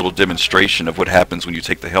Chris did the little demonstration of what happens when you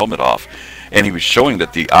take the helmet off, and he was showing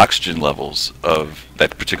that the oxygen levels of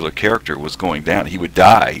that particular character was going down. He would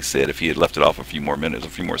die, he said, if he had left it off a few more minutes, a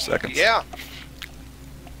few more seconds. Yeah.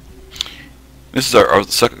 This is our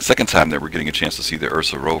second time that we're getting a chance to see the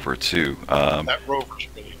Ursa rover, too. That rover's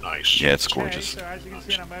really nice. Yeah, it's gorgeous. Okay, so as you can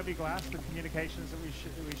see on our Moby Glass, the communications that we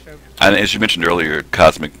showed. And as you mentioned earlier,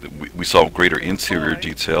 Cosmic, we saw greater interior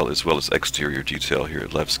detail as well as exterior detail here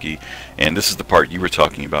at Levski. And this is the part you were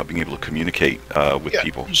talking about, being able to communicate with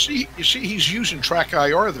people. You see he's using track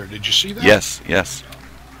IR there. Did you see that? Yes, yes.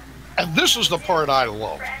 And this is the part I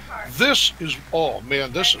love. This is, oh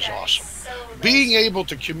man, this is awesome. Being able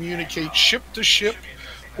to communicate ship to ship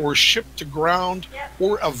or ship to ground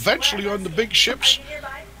or eventually on the big ships,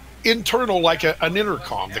 internal like an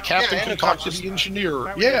intercom. The captain can talk to the engineer,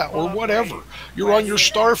 or whatever. You're on your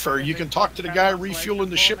Starfarer, you can talk to the guy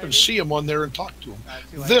refueling the ship and see him on there and talk to him.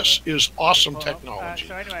 This is awesome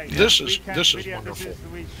technology. This is wonderful.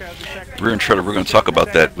 We're going to talk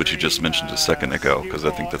about that, which you just mentioned a second ago, because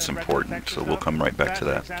I think that's important. So we'll come right back to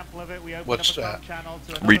that. What's that?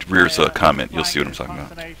 Read Rear's comment. You'll see what I'm talking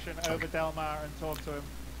about.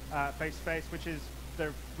 Which is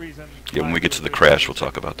the reason. Yeah, when we get to the crash, we'll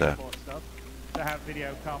talk about that. To have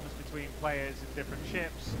video comms between players in different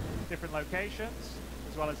ships, different locations,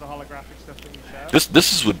 as well as the holographic stuff that we show.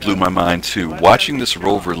 This is what blew my mind too. Watching this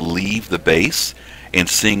rover leave the base and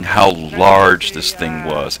seeing how large this thing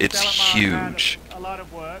was. It's huge.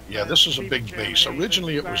 Yeah, this is a big base.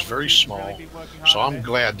 Originally it was very small, so I'm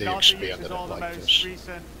glad they expanded it like this.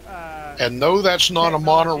 And no, that's not a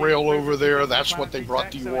monorail over there. That's what they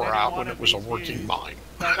brought the ore out when it was a working mine.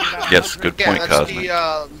 Yes, good point, that's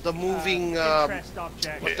Cosmic. The moving,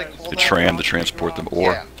 what they call The tram to transport the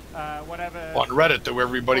ore. On Reddit, though,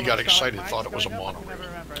 everybody got excited, thought it was a monorail.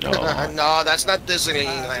 Oh. No, that's not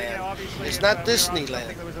Disneyland. It's not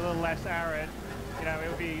Disneyland.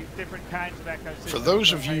 For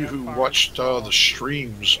those of you who watched the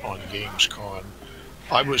streams on GamesCom,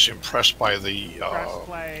 I was impressed by the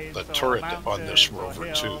turret on this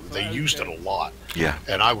rover too. They used it a lot. Yeah.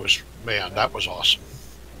 And I was, man, that was awesome.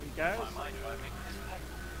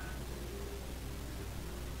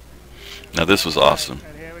 Now this was awesome.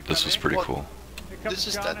 And here we This come was in. pretty Well, cool. It comes This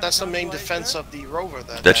is John that's the and main comes defense later. of the rover.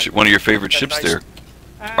 That's one of your favorite that ships nice- there.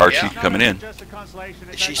 And Archie, it's not coming in. just a constellation,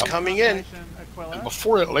 it's She's actually a coming in. constellation Aquila. And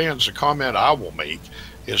before it lands, the comment I will make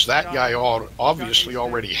is that guy obviously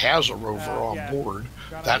already has a rover on board.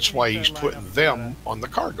 That's why he's putting them on the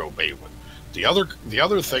cargo bay. The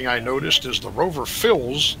other thing I noticed is the rover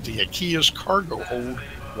fills the Akia's cargo hold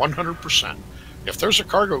 100%. If there's a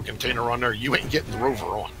cargo container on there, you ain't getting the rover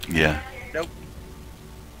on. Yeah. Nope.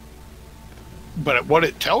 But what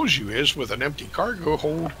it tells you is with an empty cargo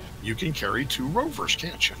hold, you can carry 2 rovers,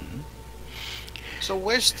 can't you? So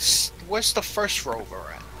where's the first rover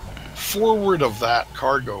at? Forward of that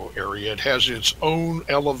cargo area, it has its own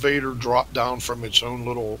elevator drop down from its own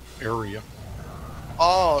little area.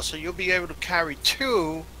 Oh, so you'll be able to carry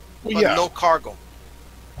 2, Well, but yeah, no cargo.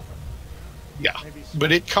 yeah. Maybe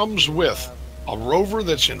But it comes with a rover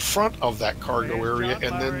that's in front of that cargo area,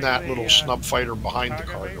 and then that little snub fighter behind the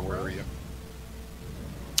cargo area.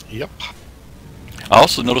 Yep. I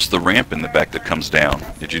also noticed the ramp in the back that comes down.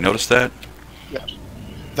 Did you notice that? Yes.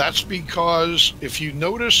 That's because if you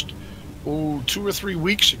noticed 2 or 3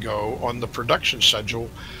 weeks ago on the production schedule,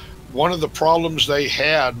 one of the problems they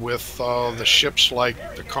had with the ships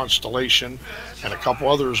like the Constellation and a couple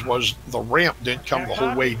others was the ramp didn't come the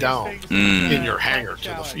whole way down in your hangar.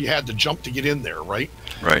 You had to jump to get in there, right?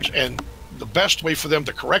 Right. And the best way for them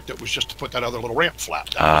to correct it was just to put that other little ramp flap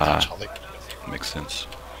down. That's how they did it. Makes sense.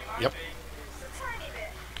 Yep.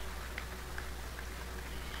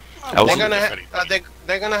 I was-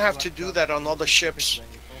 They're gonna have to do that on all the ships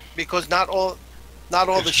because not all the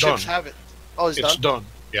It's ships done. have it. Oh, it's It's done. done.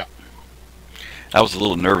 Yeah. I was a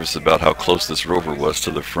little nervous about how close this rover was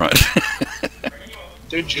to the front.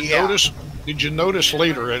 Did you Yeah. notice? Did you notice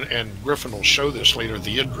later, and Griffin will show this later,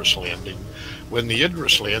 the Idris landing? When the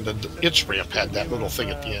Idris landed, its ramp had that little thing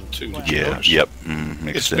at the end too. Did you Yeah. notice? Yep. It's been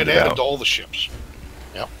Extended added out. to all the ships.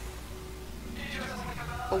 Yep.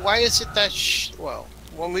 But why is it that? Well,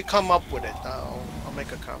 when we come up with it, I'll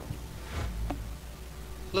make a comment.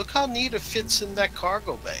 Look how neat it fits in that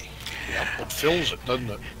cargo bay. Yep. It fills it, doesn't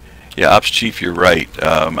it? Yeah, Ops Chief, you're right.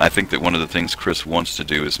 I think that one of the things Chris wants to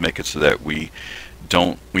do is make it so that we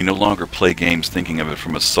no longer play games thinking of it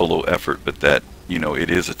from a solo effort, but that, it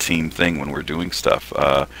is a team thing when we're doing stuff.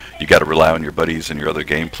 You got to rely on your buddies and your other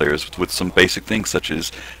game players with some basic things, such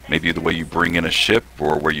as maybe the way you bring in a ship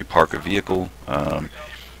or where you park a vehicle, and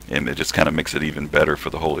it just kind of makes it even better for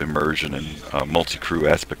the whole immersion and multi-crew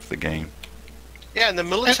aspect of the game. Yeah, in the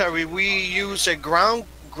military, we use a ground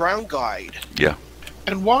guide. Yeah.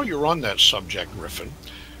 And while you're on that subject, Griffin,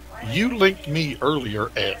 you linked me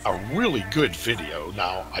earlier a really good video.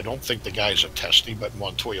 Now, I don't think the guy's a testy, but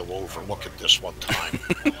Montoya will overlook it this one time.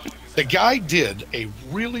 The guy did a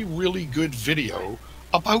really, really good video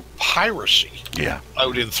about piracy Yeah.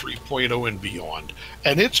 out in 3.0 and beyond.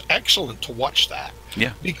 And it's excellent to watch that.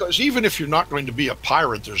 Yeah. Because even if you're not going to be a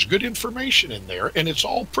pirate, there's good information in there, and it's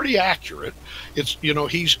all pretty accurate. It's,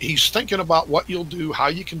 he's thinking about what you'll do, how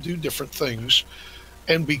you can do different things.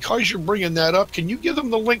 And because you're bringing that up, can you give them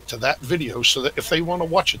the link to that video so that if they want to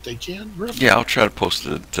watch it, they can, Griffin? Yeah, I'll try to post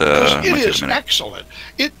it. Because it might take a is minute. excellent.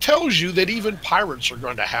 It tells you that even pirates are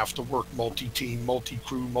going to have to work multi-team,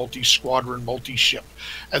 multi-crew, multi-squadron, multi-ship.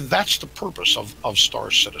 And that's the purpose of Star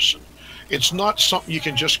Citizen. It's not something you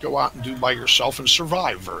can just go out and do by yourself and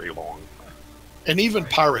survive very long. And even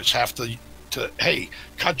pirates have to hey,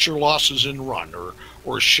 cut your losses and run,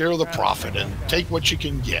 or share the profit and take what you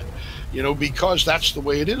can get. Because that's the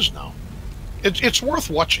way it is now. It's worth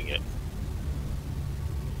watching it.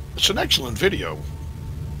 It's an excellent video.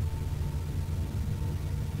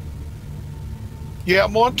 Yeah,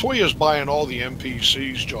 Montoya's buying all the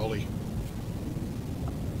NPCs, Jolly.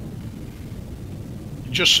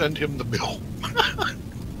 Just send him the bill.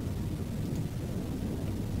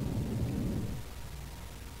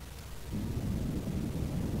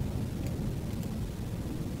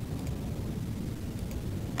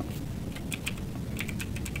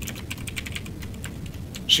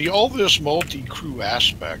 See, all this multi-crew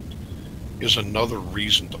aspect is another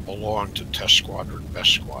reason to belong to Test Squadron,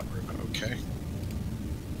 Best Squadron, okay?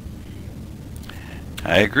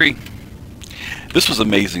 I agree. This was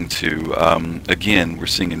amazing too. Again, we're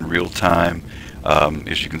seeing in real time.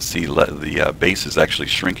 As you can see, the base is actually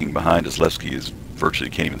shrinking behind us. Levski is virtually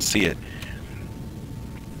can't even see it.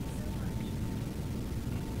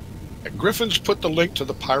 Griffin's put the link to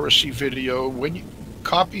the piracy video. When you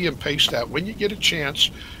copy and paste that, when you get a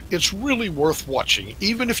chance, it's really worth watching,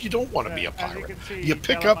 even if you don't want to be a pirate. You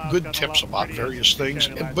pick up good tips about various things,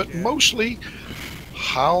 but mostly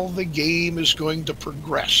how the game is going to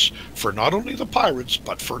progress for not only the pirates,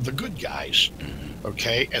 but for the good guys.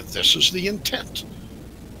 Okay? And this is the intent.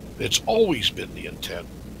 It's always been the intent.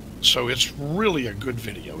 So it's really a good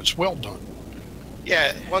video. It's well done.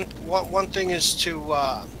 Yeah, one thing is to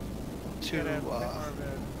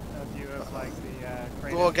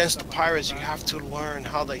go against the pirates. You have to learn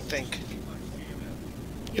how they think.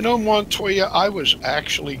 You know, Montoya, I was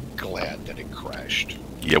actually glad that it crashed.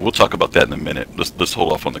 Yeah, we'll talk about that in a minute. Let's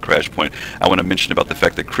hold off on the crash point. I want to mention about the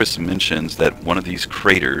fact that Chris mentions that one of these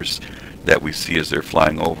craters that we see as they're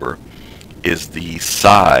flying over is the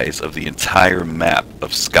size of the entire map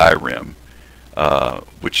of Skyrim,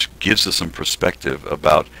 which gives us some perspective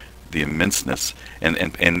about the immenseness.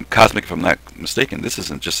 And Cosmic, if I'm not mistaken, this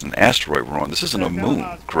isn't just an asteroid we're on. This isn't a moon,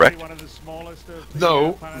 correct?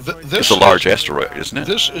 No, It's a large asteroid, isn't it?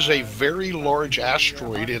 This is a very large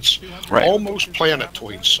asteroid. It's Right. almost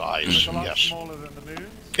planetoid size, yes.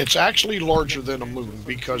 It's actually larger than a moon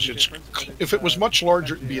because if it was much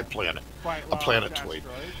larger, it'd be a planetoid.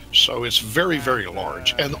 So it's very, very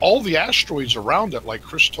large. And all the asteroids around it, like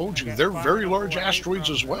Chris told you, they're very large asteroids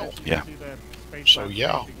as well. Yeah. So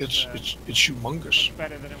yeah, it's humongous.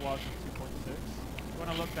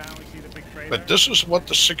 But this is what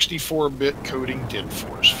the 64-bit coding did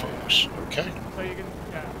for us, folks. Okay?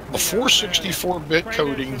 Before 64-bit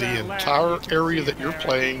coding, the entire area that you're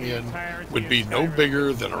playing in would be no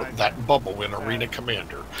bigger than that bubble in Arena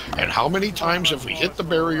Commander. And how many times have we hit the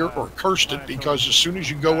barrier or cursed it because as soon as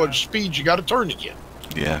you go on speed, you got to turn again?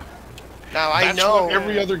 Yeah. Now That's what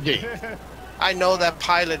every other game. I know that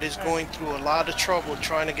pilot is going through a lot of trouble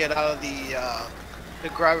trying to get out of the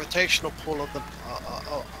gravitational pull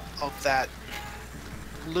of that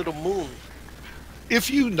little moon. If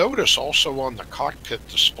you notice also on the cockpit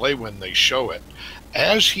display when they show it,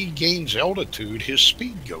 as he gains altitude, his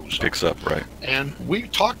speed goes up. Picks up, right. And we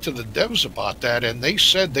talked to the devs about that, and they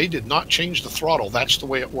said they did not change the throttle. That's the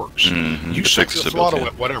way it works. Mm-hmm. You set the throttle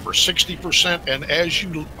at whatever, 60%, and as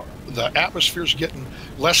the atmosphere's getting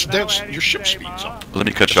less dense, your ship speeds up. Let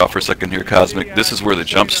me cut you off for a second here, Cosmic. This is where the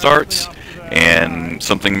jump starts, and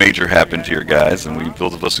something major happened here, guys, and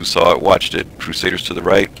those of us who saw it watched it. Crusaders to the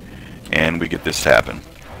right, and we get this to happen.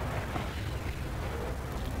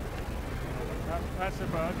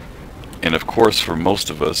 And of course, for most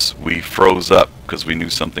of us, we froze up because we knew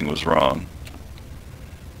something was wrong.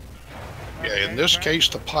 Yeah, in this case,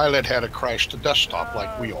 the pilot had to crash the desktop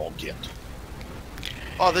like we all get.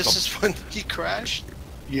 Oh, this is when he crashed?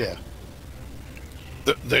 Yeah.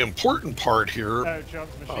 The important part here,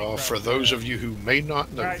 for those of you who may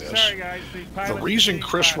not know this, the reason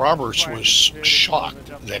Chris Roberts was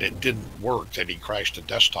shocked that it didn't work, that he crashed the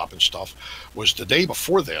desktop and stuff, was the day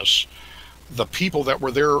before this, the people that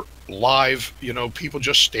were there live, people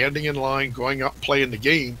just standing in line, going up and playing the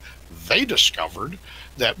game, they discovered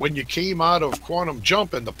that when you came out of Quantum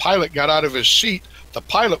Jump and the pilot got out of his seat, the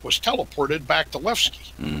pilot was teleported back to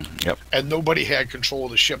Levski. Yep. And nobody had control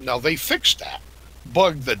of the ship. Now, they fixed that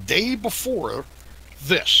bug the day before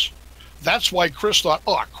this. That's why Chris thought,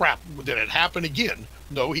 oh, crap, did it happen again?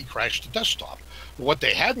 No, he crashed the desktop. What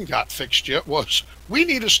they hadn't got fixed yet was we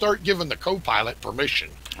need to start giving the co-pilot permission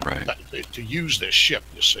to use this ship,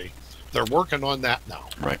 you see. They're working on that now.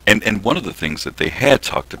 Right. And one of the things that they had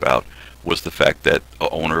talked about was the fact that an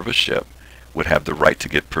owner of a ship would have the right to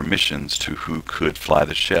get permissions to who could fly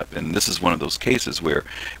the ship. And this is one of those cases where,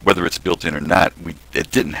 whether it's built in or not,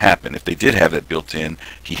 it didn't happen. If they did have it built in,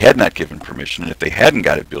 he had not given permission. And if they hadn't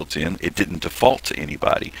got it built in, it didn't default to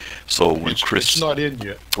anybody. So when It's not in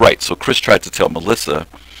yet. Right. So Chris tried to tell Melissa,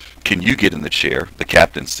 can you get in the chair, the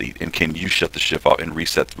captain's seat, and can you shut the ship off and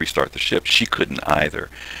restart the ship? She couldn't either.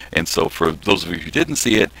 And so for those of you who didn't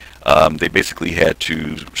see it, they basically had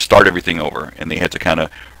to start everything over, and they had to kind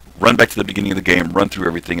of run back to the beginning of the game, run through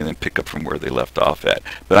everything, and then pick up from where they left off at.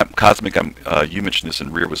 But Cosmic, you mentioned this,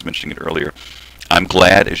 and Rear was mentioning it earlier. I'm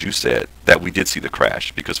glad, as you said, that we did see the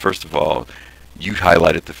crash, because first of all, you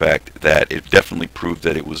highlighted the fact that it definitely proved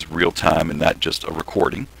that it was real time and not just a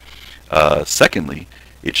recording. Secondly,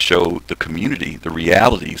 it showed the community the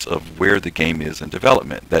realities of where the game is in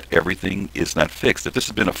development, that everything is not fixed. If this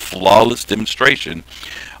had been a flawless demonstration,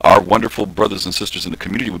 our wonderful brothers and sisters in the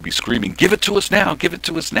community would be screaming, give it to us now, give it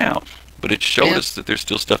to us now. But it showed us that there's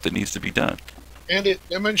still stuff that needs to be done. And it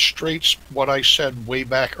demonstrates what I said way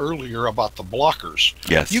back earlier about the blockers.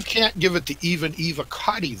 Yes. You can't give it to even Eva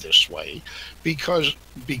Cotty this way because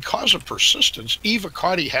of persistence, Eva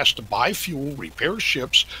Cotty has to buy fuel, repair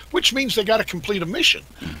ships, which means they got to complete a mission.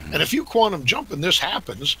 Mm-hmm. And if you quantum jump and this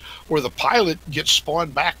happens, or the pilot gets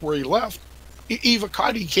spawned back where he left,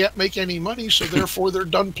 Evocati can't make any money, so therefore they're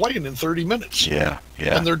done playing in 30 minutes. Yeah,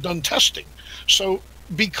 yeah. And they're done testing. So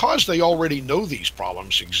because they already know these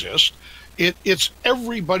problems exist, it's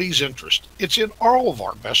everybody's interest. It's in all of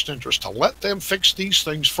our best interest to let them fix these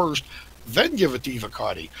things first, then give it to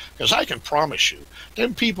Evocati. Because I can promise you,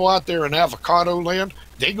 them people out there in avocado land,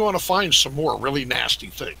 they're going to find some more really nasty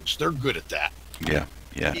things. They're good at that. Yeah,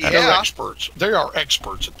 yeah. And they're experts. They are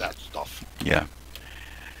experts at that stuff. Yeah.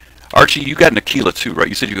 Archie, you got an Aquila too, right?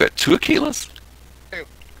 You said you got 2 Aquilas? 2.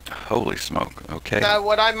 Holy smoke. Okay. Now,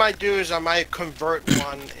 what I might do is I might convert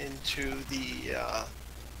one into the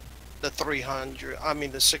 300. I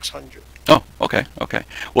mean the 600. Oh, okay, okay.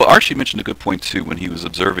 Well, Archie mentioned a good point too when he was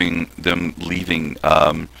observing them leaving.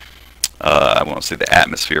 I won't say the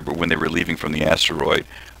atmosphere, but when they were leaving from the asteroid,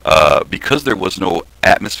 because there was no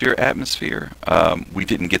atmosphere, we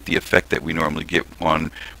didn't get the effect that we normally get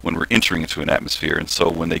when we're entering into an atmosphere. And so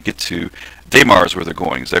when they get to Daymar is where they're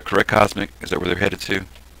going. Is that correct, Cosmic? Is that where they're headed to?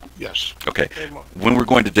 Yes. Okay. When we're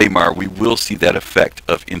going to Daymar, we will see that effect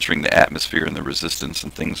of entering the atmosphere and the resistance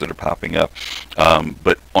and things that are popping up.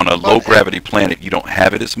 But on a low-gravity planet, you don't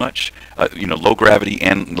have it as much. Low gravity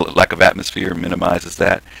and lack of atmosphere minimizes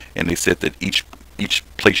that. And they said that each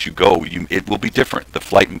place you go, it will be different. The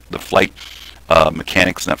flight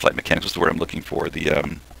mechanics, not flight mechanics. What's the word I'm looking for?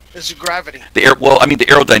 It's gravity. The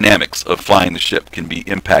aerodynamics of flying the ship can be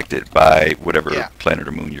impacted by whatever planet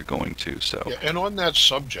or moon you're going to. So. Yeah, and on that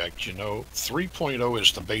subject, 3.0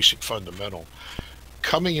 is the basic fundamental.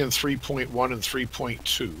 Coming in 3.1 and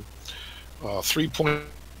 3.2, 3.0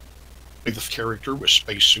 the character with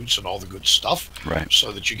spacesuits and all the good stuff, right?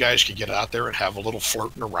 So that you guys can get out there and have a little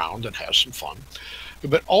flirting around and have some fun.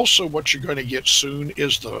 But also, what you're going to get soon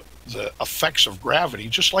is the effects of gravity,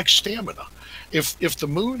 just like stamina. If the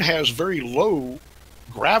moon has very low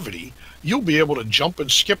gravity, you'll be able to jump and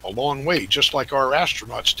skip a long way, just like our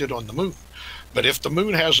astronauts did on the moon. But if the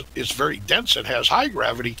moon is very dense and has high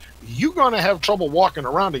gravity, you're going to have trouble walking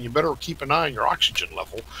around, and you better keep an eye on your oxygen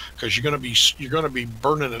level, because you're going to be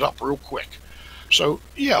burning it up real quick. So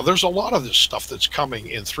yeah, there's a lot of this stuff that's coming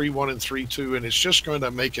in 3.1 and 3.2, and it's just going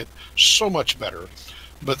to make it so much better.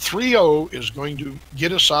 But 3.0 is going to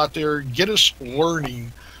get us out there, get us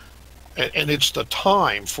learning. And it's the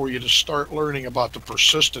time for you to start learning about the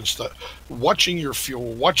persistence, watching your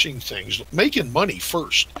fuel, watching things, making money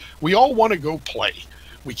first. We all want to go play.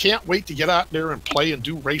 We can't wait to get out there and play and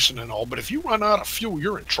do racing and all. But if you run out of fuel,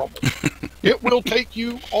 you're in trouble. It will take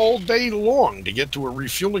you all day long to get to a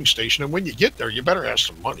refueling station. And when you get there, you better have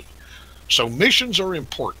some money. So missions are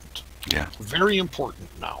important. Yeah. Very important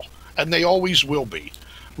now. And they always will be.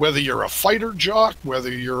 Whether you're a fighter jock,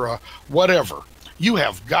 whether you're a whatever. You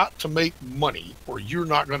have got to make money, or you're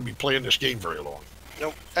not going to be playing this game very long.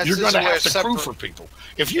 Nope. You're going to have to crew for people.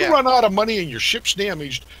 If you run out of money and your ship's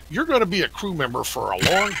damaged, you're going to be a crew member for a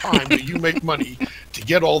long time till you make money to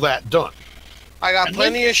get all that done. I got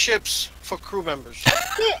plenty of ships for crew members.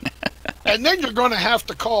 Yeah. And then you're going to have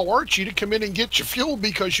to call Archie to come in and get you fuel,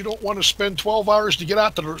 because you don't want to spend 12 hours to get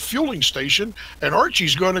out to the fueling station, and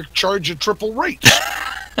Archie's going to charge you triple rates.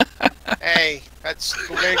 Hey, that's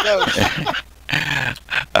the way it goes.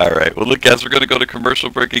 All right. Well, look, guys, we're going to go to commercial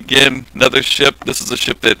break again. Another ship. This is a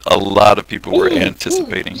ship that a lot of people were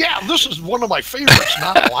anticipating. Yeah, this is one of my favorites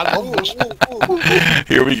now. I love this.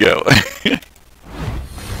 Here we go.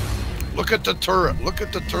 Look at the turret. Look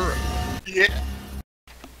at the turret. Yeah.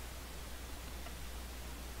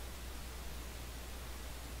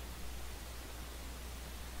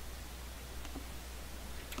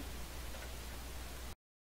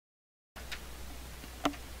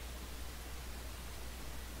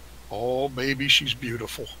 Oh, baby, she's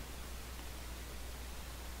beautiful.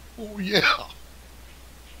 Oh, yeah.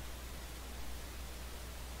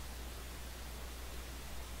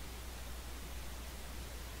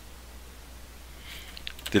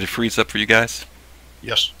 Did it freeze up for you guys?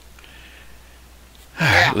 Yes.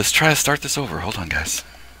 Yeah. Let's try to start this over. Hold on, guys.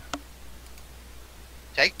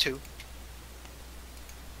 Take 2.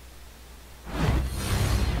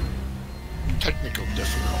 Technical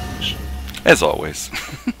difficulties. As always.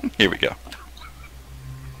 Here we go.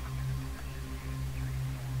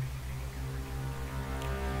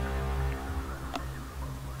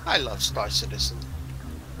 I love Star Citizen.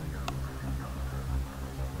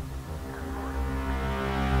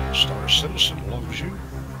 Star Citizen loves you.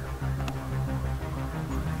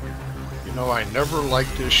 You know, I never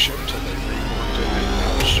liked this ship till they reworked it, and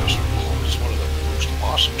now it's one of the most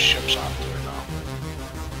awesome ships out there now.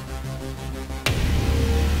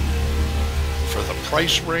 For the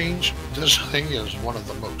price range, this thing is one of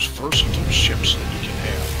the most versatile ships that you can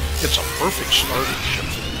have. It's a perfect starting ship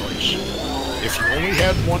for the price. If you only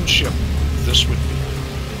had one ship, this would be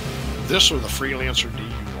it. This or the Freelancer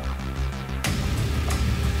DU1.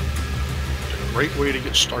 A great way to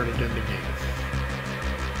get started in the game.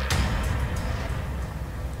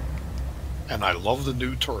 And I love the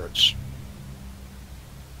new turrets.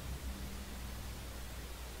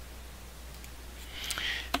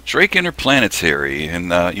 Drake Interplanetary,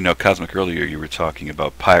 and you know, Cosmic, earlier you were talking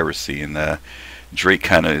about piracy, and Drake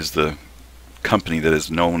kind of is the company that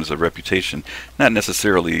is known as a reputation, not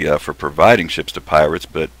necessarily for providing ships to pirates,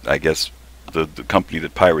 but I guess the company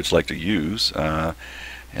that pirates like to use, the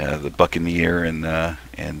Buccaneer and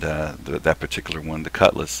that particular one, the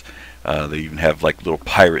Cutlass. They even have like little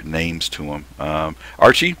pirate names to them.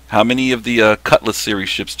 Archie, how many of the Cutlass series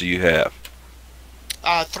ships do you have?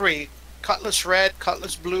 3. Cutlass Red,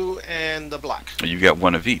 Cutlass Blue, and the Black. You got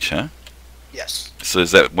one of each, huh? Yes. So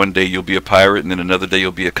is that one day you'll be a pirate and then another day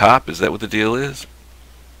you'll be a cop? Is that what the deal is?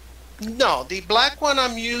 No, the black one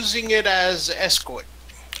I'm using it as escort.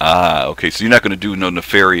 Ah, okay. So you're not going to do no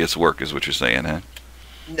nefarious work, is what you're saying, huh?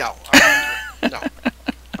 No.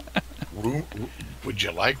 No. Would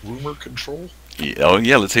you like rumor control? Yeah, oh,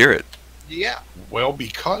 yeah, let's hear it. Yeah. Well,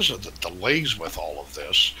 because of the delays with all of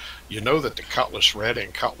this, you know that the Cutlass Red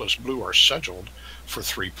and Cutlass Blue are scheduled for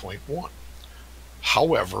 3.1.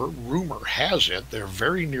 However, rumor has it they're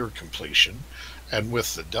very near completion, and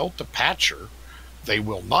with the Delta Patcher, they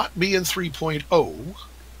will not be in 3.0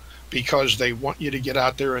 because they want you to get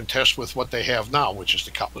out there and test with what they have now, which is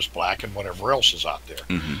the Cutlass Black and whatever else is out there.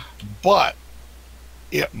 Mm-hmm. But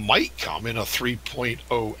it might come in a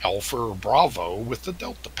 3.0 Alpha or Bravo with the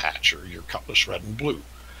Delta Patcher, your Cutlass Red and Blue.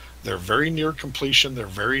 They're very near completion. They're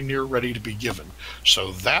very near ready to be given.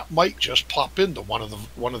 So that might just pop into one of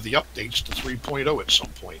the updates to 3.0 at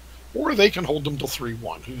some point. Or they can hold them to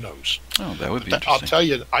 3.1. Who knows? Oh, that would be I'll interesting. tell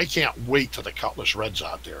you, I can't wait till the Cutlass Reds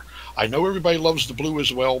out there. I know everybody loves the blue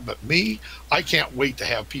as well, but me, I can't wait to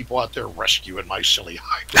have people out there rescuing my silly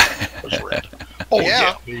hybrid red. Oh,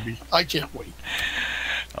 yeah, baby. I can't wait.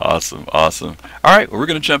 Awesome, awesome. All right, well, we're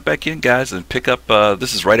going to jump back in, guys, and pick up.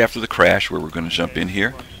 This is right after the crash where we're going to jump in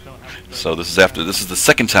here. So this is the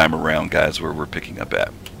second time around, guys, where we're picking up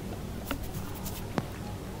at.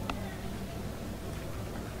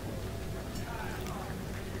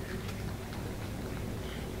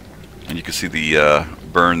 And you can see the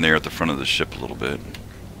burn there at the front of the ship a little bit.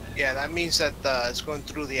 Yeah, that means that it's going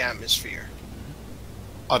through the atmosphere.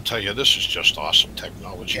 I'll tell you, this is just awesome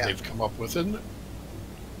technology Yeah. they've come up with, isn't it?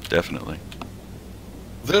 Definitely.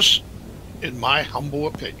 This, in my humble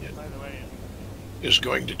opinion, By the way, is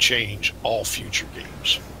going to change all future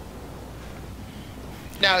games.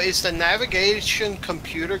 Now, is the navigation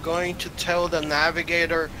computer going to tell the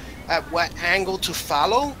navigator at what angle to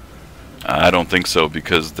follow? I don't think so,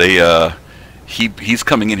 because he's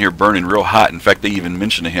coming in here burning real hot. In fact, they even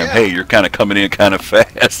mentioned to him, Yeah. "Hey, you're kind of coming in kind of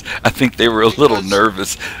fast." I think they were a little Because-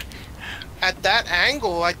 nervous. At that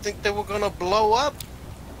angle, I think they were going to blow up.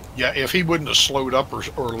 Yeah, if he wouldn't have slowed up or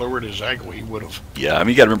lowered his angle, he would have. Yeah, I mean,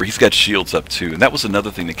 you got to remember he's got shields up too, and that was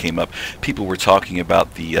another thing that came up. People were talking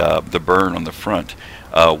about the burn on the front,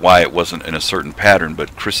 why it wasn't in a certain pattern,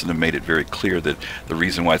 but Kristen made it very clear that the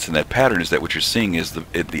reason why it's in that pattern is that what you're seeing is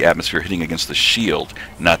the atmosphere hitting against the shield,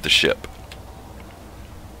 not the ship.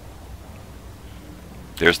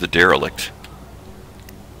 There's the derelict.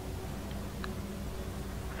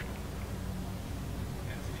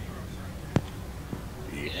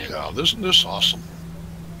 Yeah, isn't this awesome?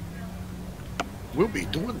 We'll be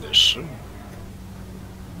doing this soon.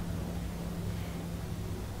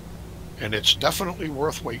 And it's definitely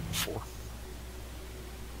worth waiting for.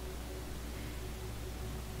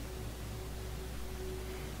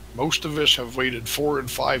 Most of us have waited 4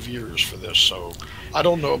 and 5 years for this, so I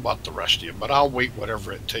don't know about the rest of you, but I'll wait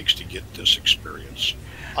whatever it takes to get this experience.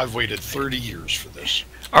 I've waited 30 years for this.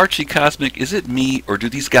 Archie, Cosmic, is it me, or do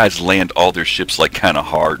these guys land all their ships like kind of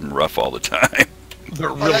hard and rough all the time?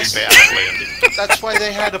 They're Well, really that's- bad at landing. That's why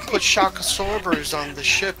they had to put shock absorbers on the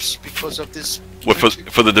ships, because of this. What,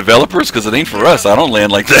 for the developers? Because it ain't for us. I don't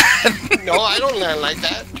land like that. No, I don't land like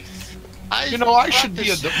that. You know, I should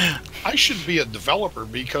be a developer,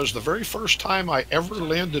 because the very first time I ever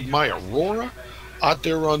landed my Aurora out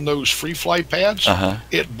there on those free fly pads,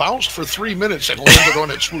 it bounced for 3 minutes and landed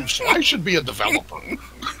on its roof. So I should be a developer.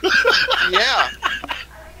 Yeah.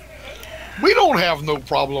 We don't have no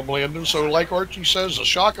problem landing, so like Archie says, the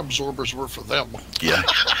shock absorbers were for them. Yeah.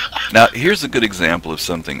 Now, here's a good example of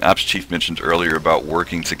something Ops Chief mentioned earlier about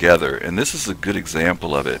working together, and this is a good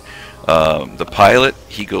example of it. The pilot,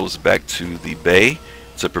 he goes back to the bay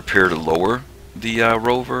to prepare to lower the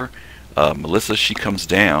rover. Melissa, she comes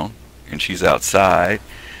down, and she's outside,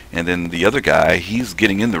 and then the other guy, he's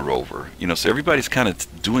getting in the rover. You know, so everybody's kind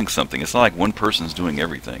of doing something. It's not like one person's doing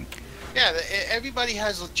everything. Yeah, everybody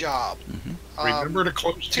has a job. Remember to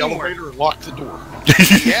close the teamwork. elevator and lock the door.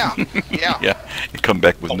 Yeah. Yeah, and come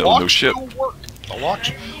back with The no locks ship. will work. The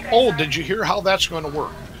locks. Oh, did you hear how that's going to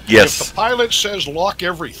work? Yes. If the pilot says lock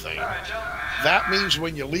everything, that means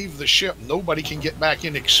when you leave the ship, nobody can get back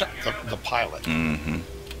in except the pilot.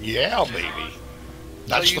 Yeah, baby.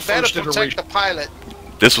 That's So you the better first protect iteration. the pilot.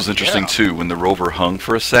 This was interesting Yeah. too. When the rover hung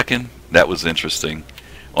for a second, that was interesting.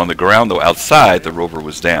 On the ground, though, outside, the rover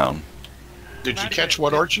was down. Did you catch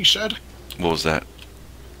what Archie said? What was that?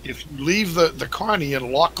 If you leave the Connie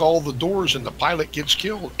and lock all the doors and the pilot gets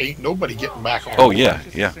killed, ain't nobody getting back on. Oh board. yeah,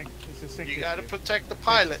 It's a yeah. sync- it's a sync You got to issue. protect the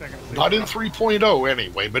pilot. Not in 3.0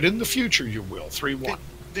 anyway, but in the future you will. 3.1.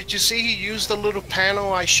 Did you see he used the little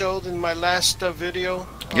panel I showed in my last video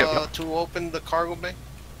Yep. to open the cargo bay?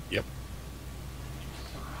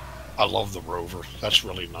 I love the rover. That's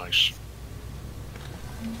really nice.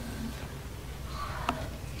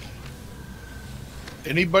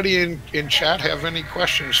 Anybody in chat have any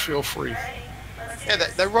questions, feel free. Yeah,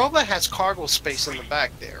 the rover has cargo space in the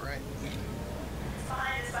back there, right?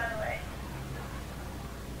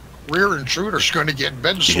 Rear intruder's going to get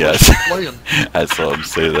bed sores Yes. for playing. I saw him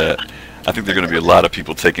say that. I think there are going to be a lot of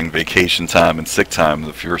people taking vacation time and sick time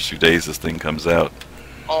the first few days this thing comes out.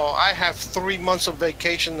 Oh, I have 3 months of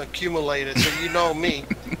vacation accumulated, so you know me.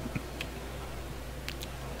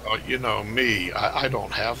 Oh, you know me, I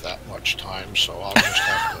don't have that much time, so I'll just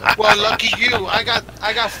have to. Well, lucky you. I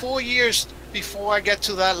got 4 years before I get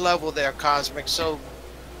to that level there, Cosmic. So,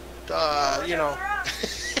 you know.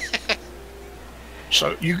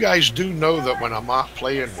 So you guys do know that when I'm not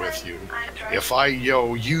playing with you, if I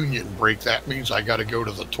yell union break, that means I got to go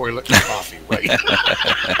to the toilet and coffee,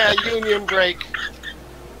 right? Union break.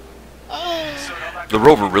 The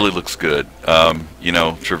rover really looks good. You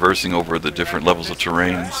know, traversing over the different levels of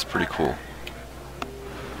terrain is pretty cool.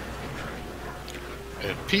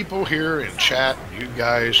 And people here in chat, you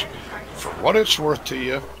guys, for what it's worth to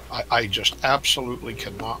you, I just absolutely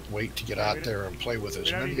cannot wait to get out there and play with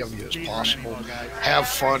as many of you as possible. Have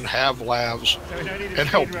fun, have laughs, and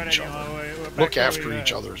help each other. Look after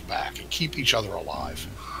each other's back and keep each other alive.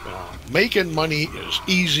 Making money is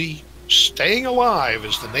easy. Staying alive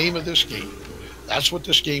is the name of this game. That's what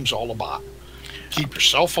this game's all about. Keep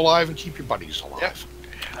yourself alive and keep your buddies alive. Yep.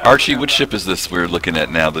 Archie, which ship is this we're looking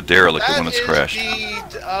at now? The derelict, the one that's crashed.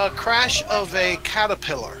 The crash of a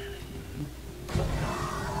caterpillar.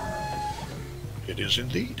 It is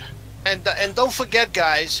indeed. And don't forget,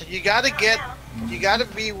 guys, you gotta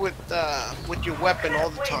be with your weapon all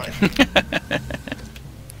the time.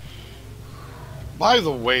 By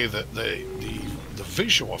the way, the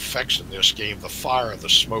visual effects in this game, the fire, the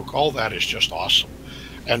smoke, all that is just awesome.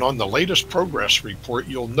 And on the latest progress report,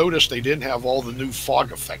 you'll notice they didn't have all the new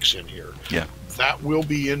fog effects in here. Yeah. That will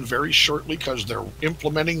be in very shortly because they're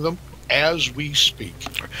implementing them as we speak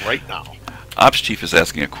right now. Ops Chief is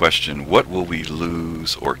asking a question. What will we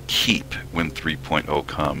lose or keep when 3.0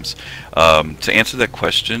 comes? To answer that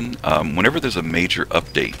question, whenever there's a major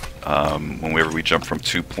update, whenever we jump from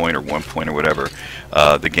 2 point or 1 point or whatever,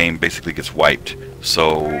 the game basically gets wiped.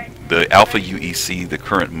 So the Alpha UEC, the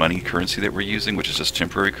current money currency that we're using, which is just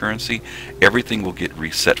temporary currency, everything will get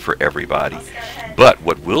reset for everybody. But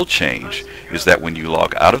what will change is that when you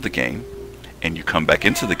log out of the game, and you come back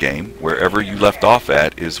into the game, wherever you left off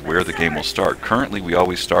at is where the game will start. Currently, we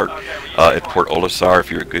always start at Port Olisar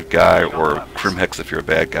if you're a good guy, or Krimhex if you're a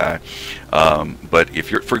bad guy. But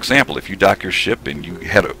if you're, for example, if you dock your ship and you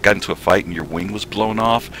got into a fight and your wing was blown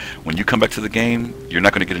off, when you come back to the game, you're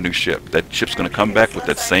not going to get a new ship. That ship's going to come back with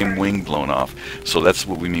that same wing blown off. So that's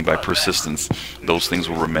what we mean by persistence. Those things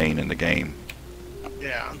will remain in the game.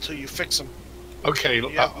 Yeah, until you fix them. Okay. You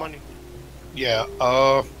have money. Yeah.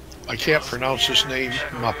 I can't pronounce his name.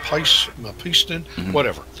 Mapiston,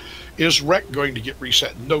 whatever. Is REC going to get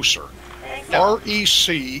reset? No, sir. REC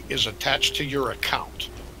is attached to your account.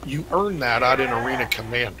 You earn that out in Arena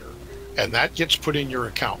Commander, and that gets put in your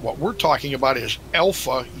account. What we're talking about is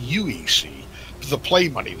Alpha UEC, the play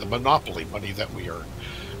money, the monopoly money that we earn.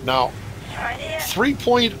 Now,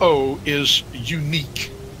 3.0 is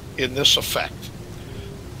unique in this effect.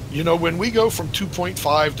 You know, when we go from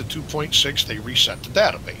 2.5 to 2.6, they reset the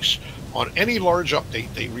database. On any large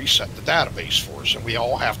update, they reset the database for us, and we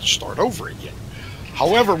all have to start over again.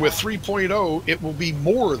 However, with 3.0, it will be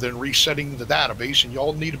more than resetting the database, and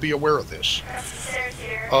y'all need to be aware of this.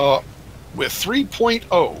 With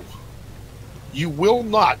 3.0, you will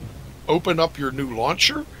not open up your new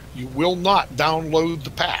launcher. You will not download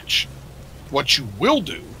the patch. What you will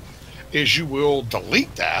do is you will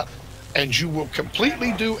delete that, and you will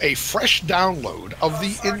completely do a fresh download of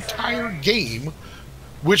the entire game,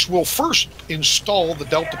 which will first install the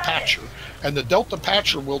Delta Patcher, and the Delta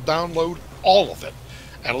Patcher will download all of it.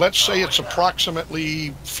 And let's say it's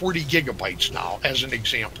approximately 40 gigabytes now, as an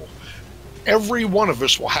example. Every one of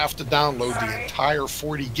us will have to download the entire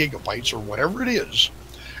 40 gigabytes or whatever it is.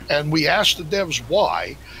 And we asked the devs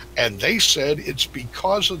why, and they said it's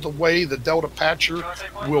because of the way the Delta Patcher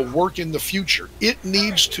will work in the future. It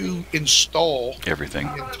needs to install everything,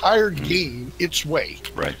 the entire game its way.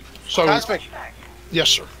 Right. So, Cosmic, yes,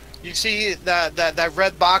 sir. you see that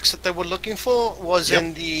red box that they were looking for was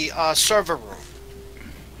in the server room.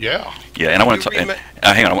 Yeah. Yeah, and I want to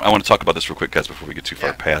hang on. I want to talk about this real quick, guys, before we get too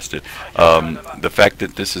far past it. The fact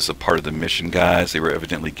that this is a part of the mission, guys, they were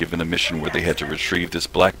evidently given a mission where they had to retrieve this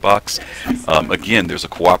black box. Again, there's a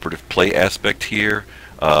cooperative play aspect here.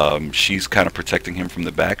 She's kind of protecting him from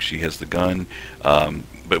the back. She has the gun.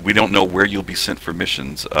 But we don't know where you'll be sent for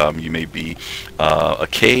missions. You may be a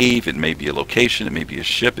cave, it may be a location, it may be a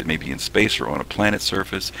ship, it may be in space or on a planet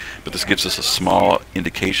surface. But this gives us a small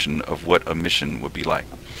indication of what a mission would be like.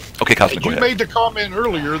 Okay, Cosmic, go ahead. You made the comment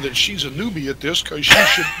earlier that she's a newbie at this because she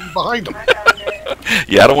should be behind them.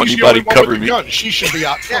 Yeah, I don't want anybody covering me. Gun. She should be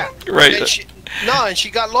out front. Right. And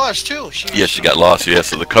she got lost too. She got lost. Yeah,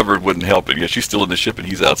 so the cover wouldn't help it. Yeah, she's still in the ship and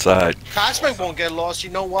he's outside. Cosmic won't get lost.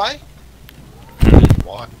 You know why?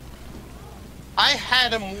 Why? I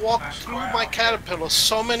had him walk through my caterpillar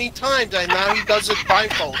so many times, and now he does it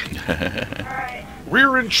blindfolded.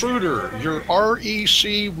 Rear Intruder, your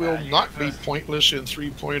REC will not be pointless in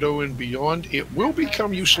 3.0 and beyond. It will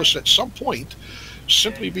become useless at some point,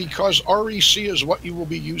 simply because REC is what you will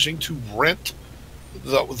be using to rent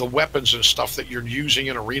the weapons and stuff that you're using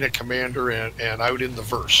in Arena Commander and out in the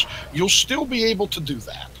verse. You'll still be able to do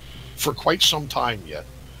that for quite some time yet.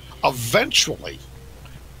 Eventually,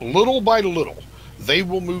 little by little, they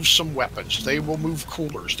will move some weapons, they will move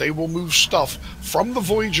coolers, they will move stuff from the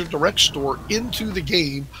Voyager Direct Store into the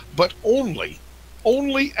game, but only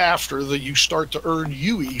after you start to earn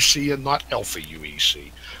UEC and not Alpha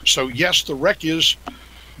UEC. So yes, the rec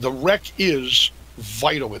is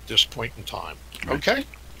vital at this point in time. Okay?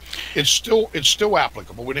 It's still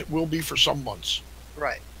applicable, and it will be for some months.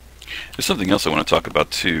 Right. There's something else I want to talk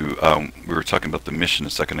about too. We were talking about the mission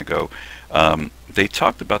a second ago. They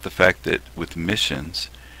talked about the fact that with missions,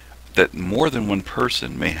 that more than one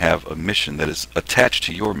person may have a mission that is attached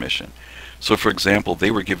to your mission. So, for example,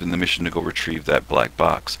 they were given the mission to go retrieve that black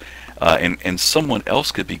box, and someone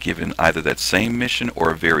else could be given either that same mission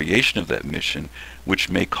or a variation of that mission, which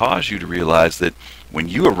may cause you to realize that when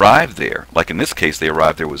you arrive there, like in this case, they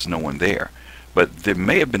arrived, there was no one there. But there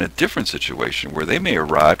may have been a different situation where they may have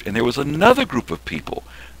arrived and there was another group of people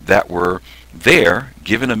that were there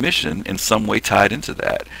given a mission in some way tied into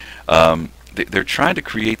that. They're trying to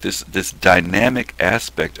create this dynamic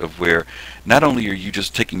aspect of where not only are you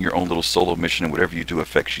just taking your own little solo mission and whatever you do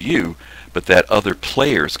affects you, but that other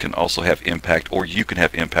players can also have impact, or you can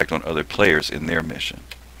have impact on other players in their mission.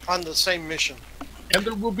 On the same mission. And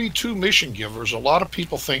there will be two mission givers. A lot of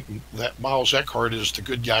people think that Miles Eckhart is the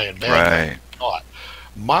good guy and bad guy. Not.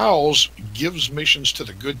 Miles gives missions to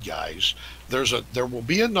the good guys. There will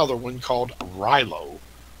be another one called Rilo,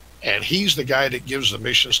 and he's the guy that gives the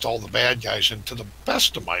missions to all the bad guys. And to the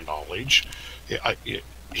best of my knowledge,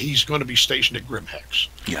 he's going to be stationed at Grimhex.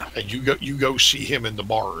 Yeah. And you go see him in the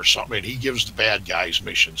bar or something, and he gives the bad guys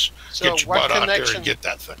missions. So get your butt out there and get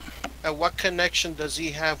that thing. And what connection does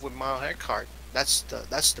he have with Miles Eckhart? That's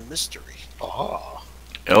the mystery. Ah.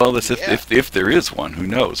 Well, if there is one, who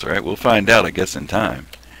knows, right? We'll find out, I guess, in time.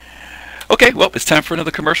 Okay, well, it's time for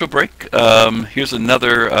another commercial break. Here's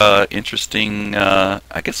another interesting,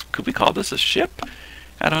 I guess, could we call this a ship?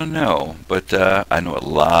 I don't know, but I know a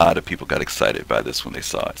lot of people got excited by this when they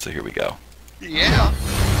saw it, so here we go. Yeah.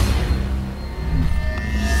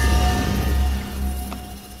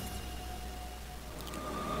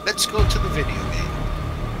 Let's go to the video game.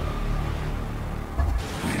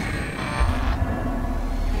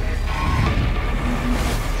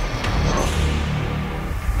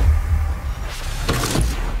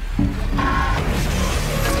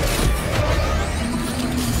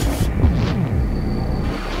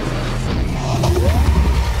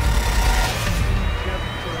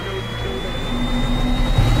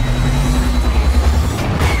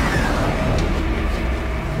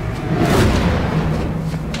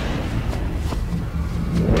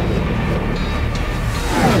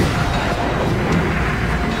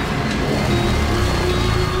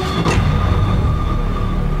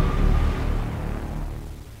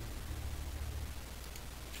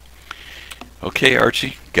 Okay,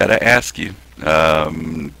 Archie, gotta ask you,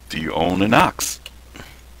 do you own a Nox?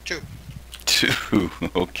 2. 2,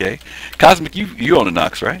 okay. Cosmic, you own a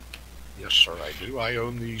Nox, right? Yes, sir, I do. I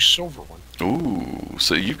own the silver one. Ooh,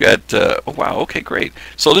 so you've got, oh wow, okay, great.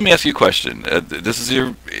 So let me ask you a question. This is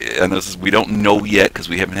your, and this is, we don't know yet because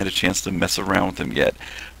we haven't had a chance to mess around with them yet,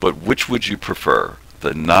 but which would you prefer,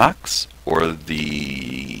 the Nox or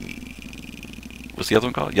the, what's the other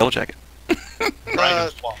one called? Yellow Jacket?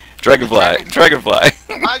 Dragonfly.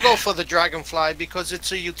 I go for the Dragonfly because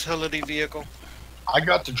it's a utility vehicle. I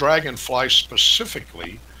got the Dragonfly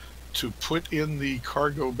specifically to put in the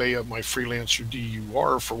cargo bay of my Freelancer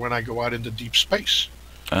DUR for when I go out into deep space.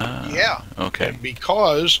 Yeah. Okay. And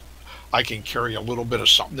because I can carry a little bit of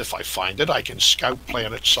something if I find it, I can scout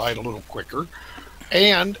planet side a little quicker.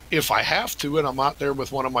 And if I have to, and I'm out there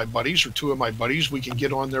with one of my buddies or 2 of my buddies, we can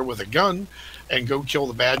get on there with a gun and go kill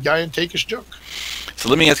the bad guy and take his junk. So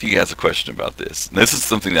let me ask you guys a question about this. This is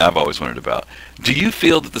something that I've always wondered about. Do you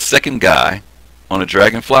feel that the second guy on a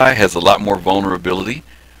Dragonfly has a lot more vulnerability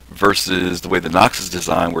versus the way the Nox is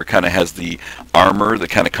designed, where it kind of has the armor that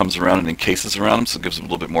kind of comes around and encases around him, so it gives him a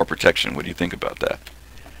little bit more protection? What do you think about that?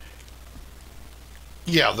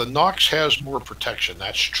 Yeah, the Nox has more protection,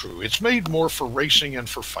 that's true. It's made more for racing and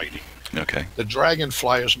for fighting. Okay. The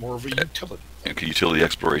Dragonfly is more of a utility. Okay, utility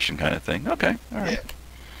exploration kind of thing. Okay, all right. Yeah.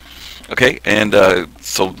 Okay, and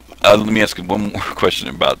so let me ask you one more question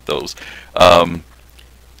about those.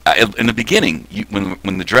 In the beginning,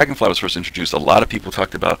 when the Dragonfly was first introduced, a lot of people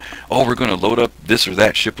talked about, oh, we're going to load up this or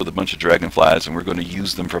that ship with a bunch of Dragonflies, and we're going to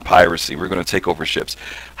use them for piracy. We're going to take over ships.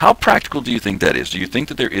 How practical do you think that is? Do you think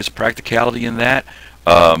that there is practicality in that?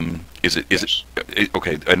 Is it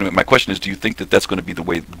okay? And my question is, do you think that that's going to be the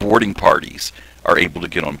way boarding parties are able to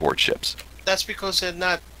get on board ships? That's because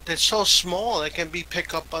they're so small they can be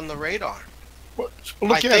picked up on the radar. Well,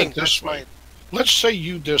 look I at think it this that's way. my... Let's say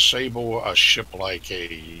you disable a ship like a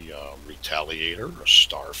Retaliator, a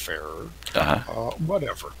Starfarer,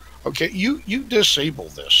 whatever. Okay, you disable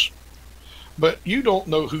this, but you don't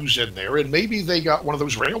know who's in there, and maybe they got one of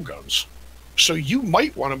those railguns. So you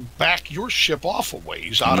might want to back your ship off a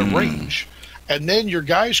ways out of range, and then your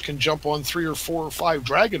guys can jump on 3 or 4 or 5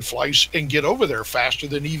 Dragonflies and get over there faster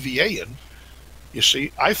than EVA-ing. You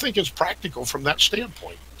see, I think it's practical from that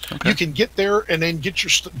standpoint. Okay. You can get there and then get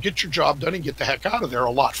your job done and get the heck out of there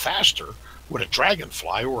a lot faster with a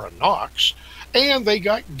Dragonfly or a Nox, and they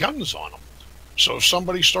got guns on them. So if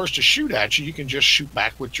somebody starts to shoot at you, you can just shoot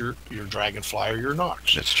back with your Dragonfly or your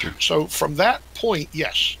Nox. That's true. So from that point,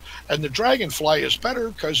 yes. And the Dragonfly is better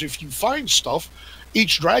because if you find stuff,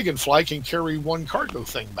 each Dragonfly can carry 1 cargo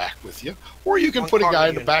thing back with you, or you can put a guy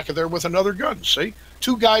in the back of there with another gun. See,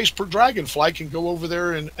 2 guys per Dragonfly can go over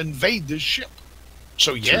there and invade this ship.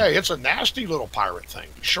 So yeah, it's a nasty little pirate thing.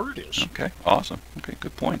 Sure it is. Okay, awesome. Okay,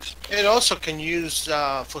 good points. It also can use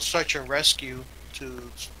for search and rescue to...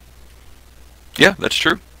 Yeah, that's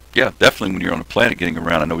true. Yeah, definitely when you're on a planet getting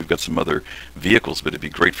around. I know we've got some other vehicles, but it'd be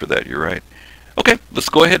great for that. You're right. Okay, let's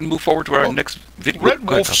go ahead and move forward to our next video. Red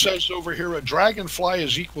Wolf says over here, a Dragonfly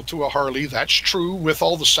is equal to a Harley. That's true with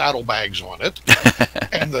all the saddlebags on it.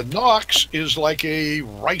 And the Nox is like a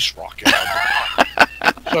rice rocket.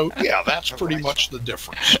 So, yeah, that's pretty much the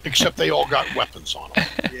difference, except they all got weapons on them.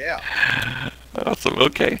 Yeah. Awesome.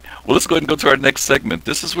 Okay. Well, let's go ahead and go to our next segment.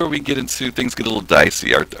 This is where we get into things get a little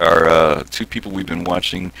dicey. Our 2 people we've been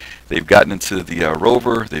watching, they've gotten into the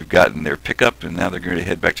rover, they've gotten their pickup, and now they're going to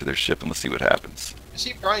head back to their ship, and let's see what happens. I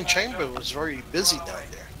see Brian Chamber was very busy down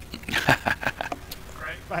there.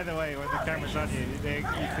 By the way, when the camera's on you,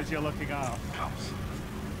 because you're looking off.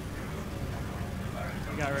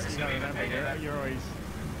 You gotta remember, you're always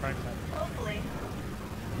prime time. Hopefully.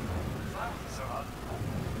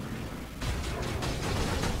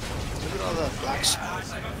 Look at all the black smoke.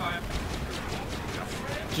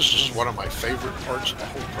 This is one of my favorite parts of the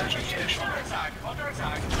whole presentation.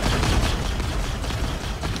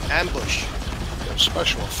 Ambush. The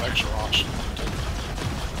special effects are awesome.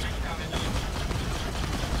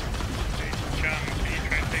 John, can you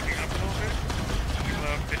try picking up a little bit? We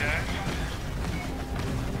love to dash.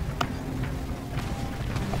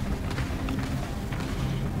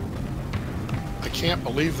 I can't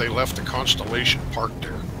believe they left the Constellation parked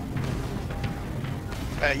there.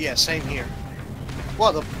 Yeah, same here.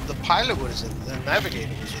 Well, the pilot was in, the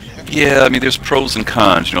navigator was in there. Yeah, I mean, there's pros and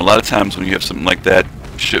cons. You know, a lot of times when you have something like that,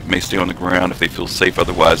 ship may stay on the ground if they feel safe.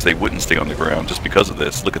 Otherwise, they wouldn't stay on the ground just because of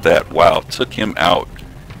this. Look at that. Wow, took him out.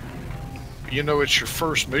 you know, it's your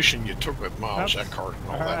first mission you took with Miles Eckhart and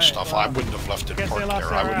all that Alright, stuff. well, I wouldn't have left it guess parked they lost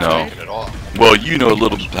there. I would their have eye. taken it off. Well, you know a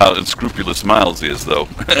little how unscrupulous Miles is, though.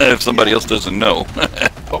 If somebody else doesn't know.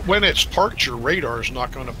 But when it's parked, your radar is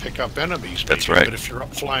not going to pick up enemies. That's maybe, right. But if you're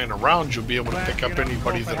up flying around, you'll be able to pick up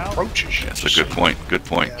anybody that approaches you. That's a good point. Good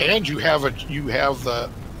point. And you have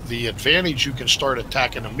the advantage. You can start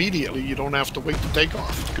attacking immediately. You don't have to wait to take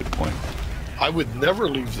off. Good point. I would never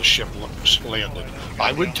leave the ship landed.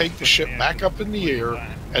 I would take the ship back up in the air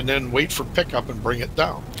and then wait for pickup and bring it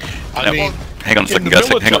down. I Now, mean, hang on a second, in the guys.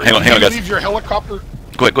 military, Hang on, you guys. leave your helicopter.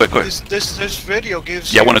 Go ahead. This video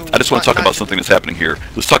gives. Yeah, you I just want to talk about something that's happening here.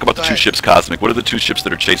 Let's talk about the Go two ahead. ships, Cosmic. What are the two ships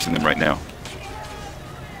that are chasing them right now?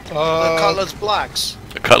 The colors blacks.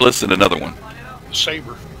 A Cutlass and another one.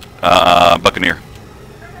 Saber. Buccaneer.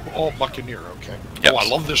 Oh, Buccaneer. Okay. Yep. Oh, I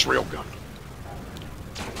love this railgun.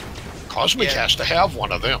 Cosmic has to have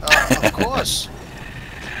one of them. Of course.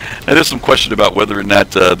 Now, there's some question about whether or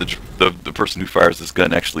not the person who fires this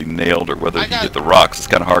gun actually nailed or whether he hit the rocks. It's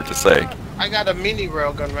kind of hard to say. I got a mini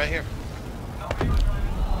railgun right here.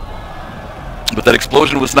 But that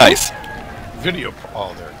explosion was nice. Video.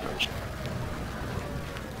 Oh, there it goes.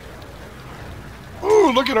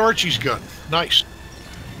 Oh, look at Archie's gun. Nice.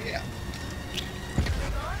 Yeah.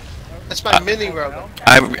 That's my mini railgun.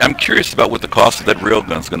 I'm curious about what the cost of that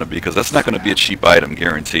railgun's going to be, because that's not going to be a cheap item,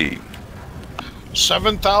 guaranteed.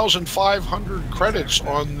 7,500 credits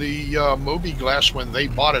on the Moby Glass when they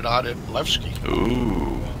bought it out in Levski.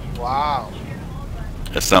 Ooh. Wow.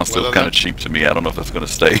 That sounds still Whether kind of that- cheap to me. I don't know if that's going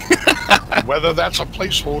to stay. Whether that's a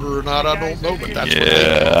placeholder or not, I don't know, but that's what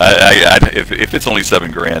they Yeah, if it's only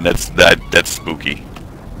 $7,000, that's spooky.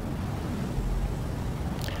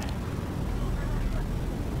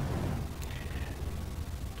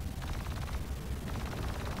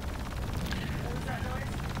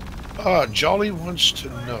 Jolly wants to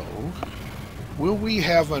know, will we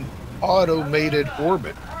have an automated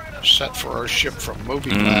orbit set for our ship from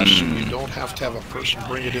Moby Glass so you don't have to have a person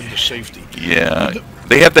bring it into safety? Yeah,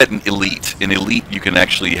 they have that in Elite. In Elite, you can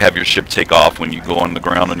actually have your ship take off when you go on the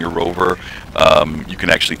ground on your rover. You can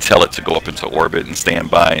actually tell it to go up into orbit and stand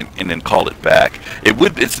by and then call it back.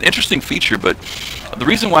 It's an interesting feature, but the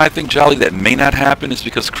reason why I think, Jolly, that may not happen is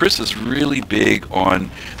because Chris is really big on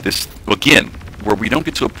this, again, where we don't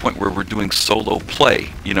get to a point where we're doing solo play,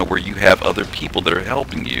 where you have other people that are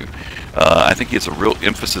helping you. I think he has a real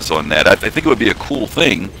emphasis on that. I think it would be a cool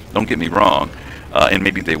thing, don't get me wrong, and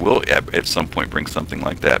maybe they will at some point bring something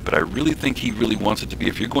like that, but I really think he really wants it to be,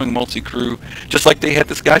 if you're going multi-crew, just like they had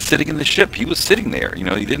this guy sitting in the ship, he was sitting there, he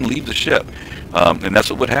didn't leave the ship, and that's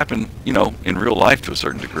what would happen, in real life to a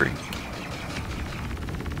certain degree.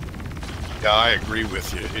 Yeah, I agree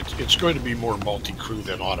with you. It's going to be more multi-crew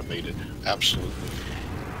than automated. Absolutely.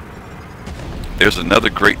 There's another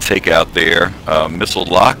great takeout there, missile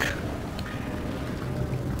lock.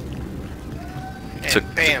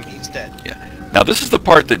 And bam, he's dead. Yeah. Now this is the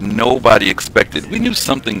part that nobody expected. We knew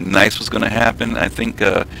something nice was going to happen. I think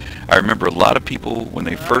I remember a lot of people when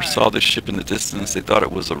they first saw this ship in the distance, they thought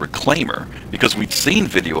it was a reclaimer, because we'd seen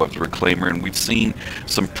video of the reclaimer and we'd seen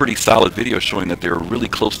some pretty solid video showing that they were really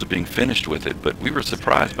close to being finished with it. But we were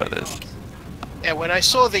surprised by this. And when I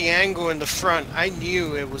saw the angle in the front, I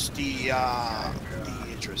knew it was the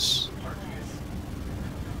Idris.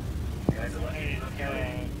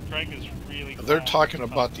 Greg is really. They're talking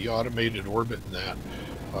about the automated orbit and that.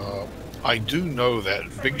 I do know that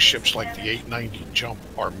big ships like the 890 Jump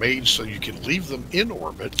are made so you can leave them in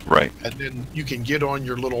orbit, Right. and then you can get on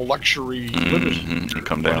your little luxury limousine, And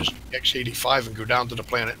come down. X-85, and go down to the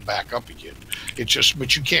planet and back up again.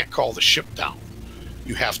 But you can't call the ship down.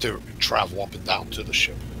 You have to travel up and down to the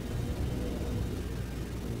ship.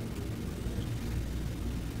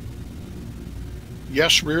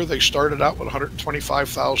 Yes, Rear, they started out with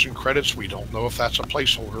 125,000 credits. We don't know if that's a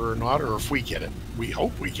placeholder or not, or if we get it. We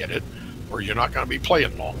hope we get it, or you're not going to be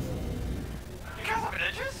playing long. You guys have an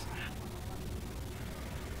Idris?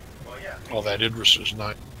 Well, yeah. Oh, that Idris is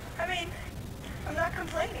not. I mean, I'm not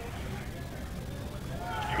complaining.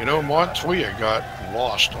 You know, Montoya got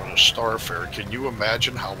lost on a Starfare. Can you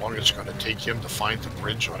imagine how long it's going to take him to find the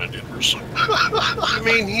bridge on an Idris? I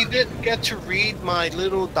mean, he didn't get to read my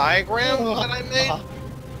little diagram that I made.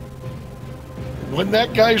 When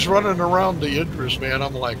that guy's running around the Idris, man,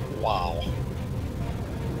 I'm like, wow.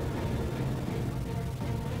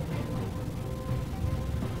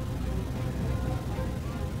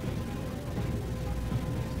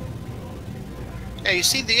 Hey, you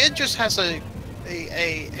see, the Idris has a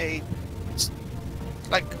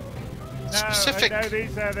like specific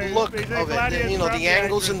these are look these are of it. gladiators You know, from the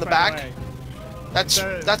angles in the Idris, by back. way.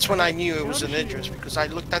 That's when I knew it was an Idris, because I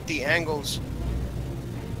looked at the angles.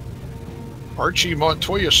 Archie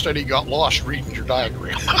Montoya said he got lost reading your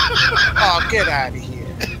diagram. Oh, get out of here.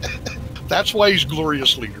 That's why he's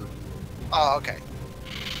glorious leader. Oh, okay.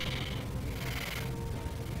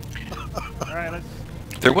 All right, let's.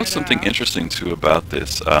 There was something interesting too about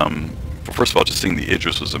this. First of all, just seeing the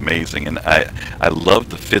Idris was amazing, and I love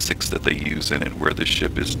the physics that they use in it, where the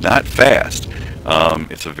ship is not fast.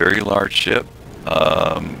 It's a very large ship.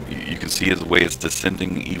 You can see the way it's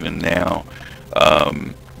descending even now.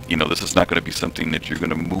 You know, this is not going to be something that you're going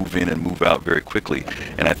to move in and move out very quickly.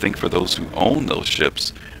 And I think for those who own those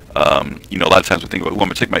ships, you know, a lot of times we think about, well, I'm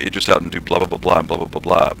going to take my Idris out and do blah, blah, blah, blah, and blah, blah, blah,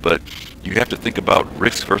 blah. But you have to think about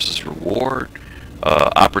risk versus reward,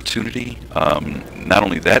 opportunity. Not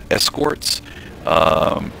only that, escorts.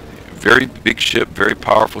 Very big ship, very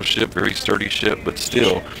powerful ship, very sturdy ship, but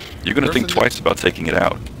still, you're going to think twice about taking it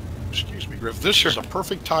out. Excuse me, Griff. This is a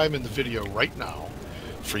perfect time in the video right now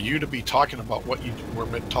for you to be talking about what you were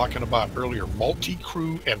talking about earlier,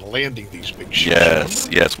 multi-crew and landing these big ships. Yes,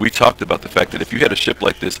 yes. We talked about the fact that if you had a ship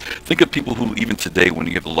like this, think of people who, even today, when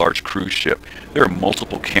you have a large cruise ship, there are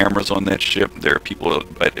multiple cameras on that ship. There are people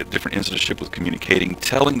at different ends of the ship with communicating,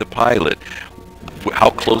 telling the pilot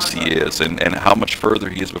how close he is and how much further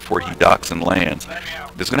he is before he docks and lands.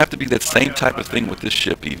 There's going to have to be that same type of thing with this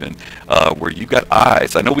ship even, where you got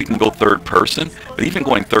eyes. I know we can go third person, but even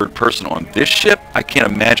going third person on this ship, I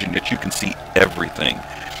can't imagine that you can see everything.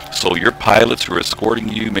 So your pilots who are escorting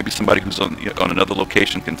you, maybe somebody who's on another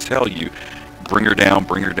location can tell you, bring her down,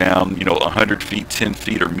 you know, 100 feet, 10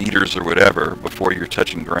 feet, or meters or whatever before you're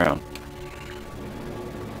touching ground.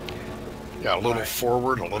 Yeah, a little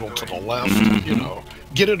forward, a little to the left, you know.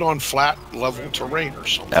 Get it on flat, level terrain or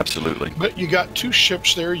something. Absolutely. But you got two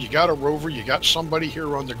ships there, you got a rover, you got somebody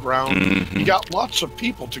here on the ground. You got lots of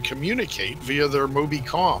people to communicate via their Moby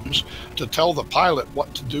comms to tell the pilot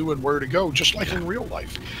what to do and where to go, just like in real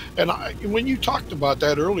life. And when you talked about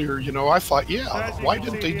that earlier, you know, I thought, yeah, why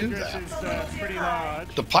didn't they do that?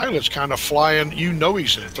 The pilot's kind of flying, you know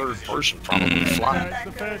he's in third person, probably flying.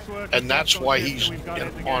 And that's why he's on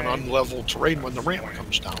unlevel terrain when the ramp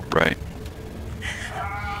comes down. Right.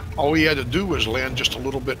 All he had to do was land just a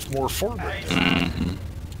little bit more forward.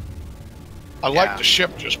 I like the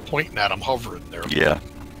ship just pointing at him, hovering there. Yeah.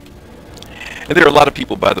 And there are a lot of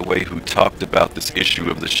people, by the way, who talked about this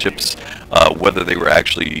issue of the ships, whether they were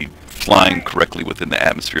actually flying correctly within the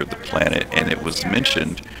atmosphere of the planet. And it was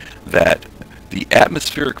mentioned that the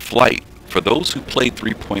atmospheric flight, for those who played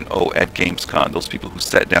 3.0 at GamesCom, those people who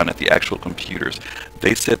sat down at the actual computers,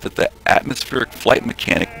 they said that the atmospheric flight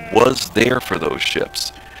mechanic was there for those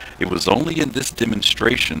ships. It was only in this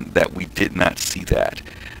demonstration that we did not see that.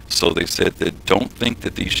 So they said that don't think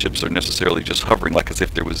that these ships are necessarily just hovering like as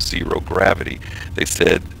if there was zero gravity. They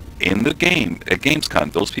said in the game, at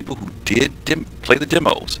GamesCom, those people who did play the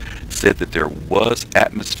demos said that there was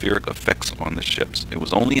atmospheric effects on the ships. It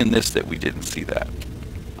was only in this that we didn't see that.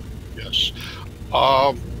 Yes.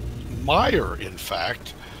 Meyer, in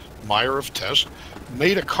fact, Meyer of Test,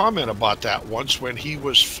 made a comment about that once when he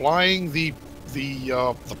was flying the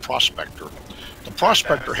Prospector. The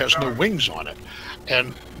Prospector has no wings on it,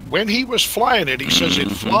 and when he was flying it, he says it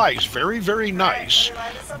flies very, very nice,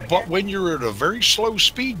 but when you're at a very slow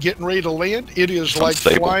speed getting ready to land, it is like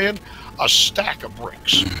flying a stack of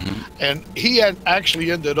bricks. And he had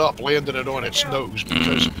actually ended up landing it on its nose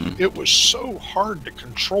because it was so hard to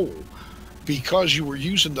control. Because you were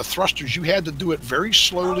using the thrusters, you had to do it very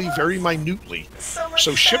slowly, very minutely.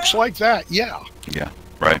 So ships like that, yeah. Yeah.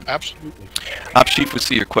 Right. Absolutely. Chief, we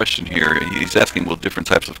see your question here. He's asking, will different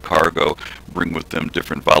types of cargo bring with them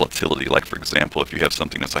different volatility? Like, for example, if you have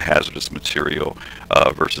something that's a hazardous material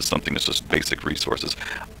versus something that's just basic resources.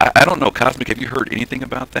 I don't know, Cosmic, have you heard anything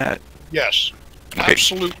about that? Yes. Okay.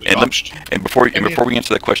 Absolutely. And before we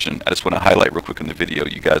answer that question, I just want to highlight real quick in the video,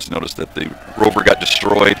 you guys noticed that the rover got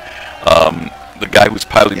destroyed. The guy who was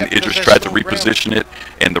piloting the Idris tried to reposition it,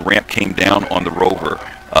 and the ramp came down on the rover.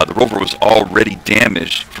 The rover was already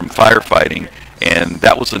damaged from firefighting, and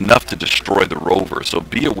that was enough to destroy the rover. So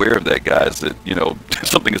be aware of that, guys, that, you know,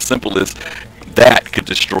 something as simple as that could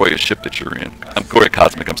destroy a ship that you're in. Go ahead,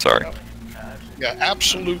 Cosmic, I'm sorry. Yeah,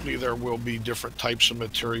 absolutely there will be different types of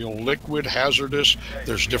material. Liquid, hazardous,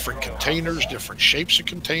 there's different containers, different shapes of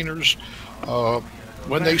containers.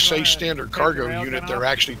 When they say standard cargo unit, they're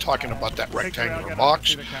actually talking about that rectangular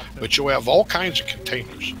box, but you'll have all kinds of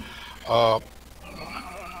containers.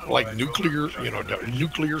 Like nuclear, you know,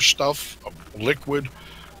 nuclear stuff, liquid,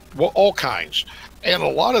 Well, all kinds. And a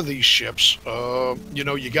lot of these ships, you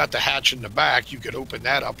know, you got the hatch in the back. You could open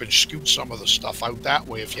that up and scoot some of the stuff out that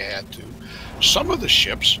way if you had to. Some of the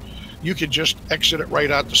ships, you could just exit it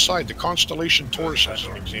right out the side. The Constellation Taurus, as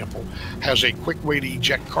an example, has a quick way to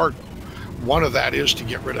eject cargo. One of that is to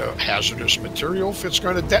get rid of hazardous material if it's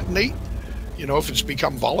going to detonate, you know, if it's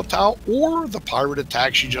become volatile, or the pirate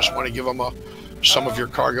attacks, you just want to give them some of your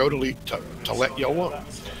cargo to let you alone.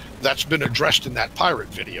 That's been addressed in that pirate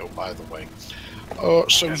video, by the way.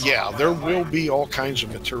 So yeah, there will be all kinds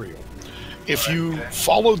of material. If you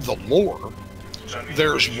followed the lore,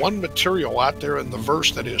 there's one material out there in the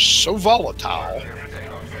verse that is so volatile,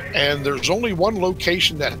 and there's only one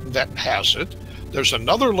location that has it. There's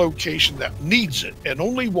another location that needs it, and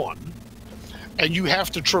only one. And you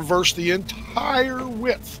have to traverse the entire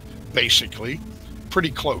width, basically,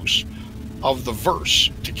 pretty close, of the verse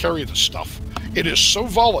to carry the stuff. It is so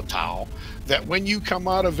volatile that when you come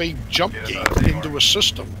out of a jump gate into a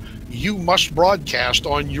system, you must broadcast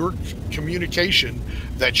on your communication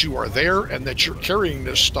that you are there and that you're carrying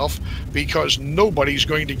this stuff, because nobody's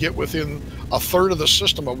going to get within a third of the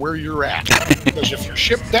system of where you're at. Because if your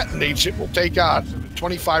ship detonates, it will take out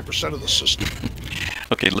 25% of the system.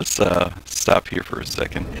 Okay, let's stop here for a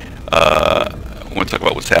second. I want to talk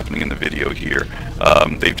about what's happening in the video here.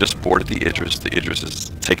 They've just boarded the Idris. The Idris is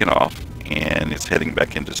taken off and it's heading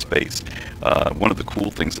back into space. One of the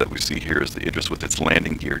cool things that we see here is the Idris with its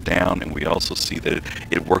landing gear down, and we also see that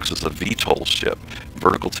it works as a VTOL ship,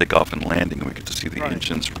 vertical takeoff and landing, and we get to see the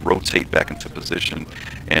engines rotate back into position.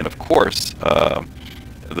 And of course,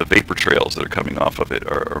 the vapor trails that are coming off of it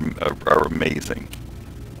are amazing.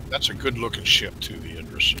 That's a good-looking ship, too, the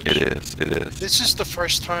Idris. It is. It is. This is the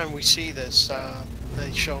first time we see this.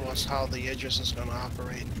 They show us how the Idris is going to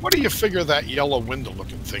operate. What do you figure that yellow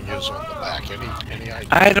window-looking thing is on the back? Any idea?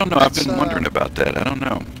 I don't know. I've been wondering about that. I don't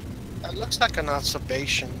know. It looks like an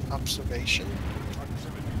observation.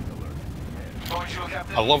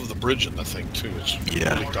 I love the bridge in the thing, too. It's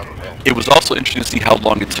really done well. It was also interesting to see how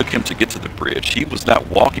long it took him to get to the bridge. He was not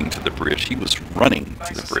walking to the bridge. He was running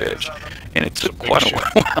to the bridge. And it took quite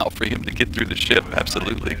a while for him to get through the ship.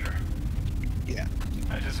 Absolutely. Yeah.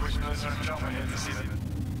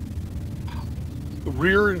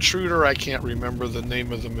 Rear intruder, I can't remember the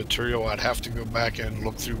name of the material. I'd have to go back and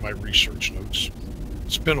look through my research notes.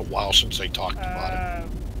 It's been a while since they talked about it.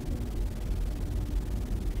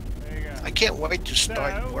 I can't wait to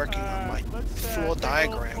start working on my floor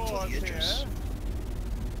diagram for the Idris.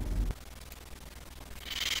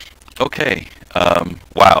 Okay.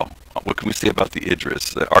 Wow. What can we say about the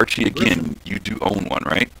Idris? Archie, again, you do own one,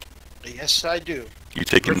 right? Yes, I do. You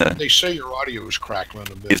taking the... They say your audio is crackling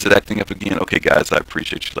a bit. Is it acting up again? Okay, guys, I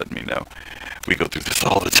appreciate you letting me know. We go through this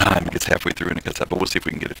all the time. It gets halfway through and it gets up, but we'll see if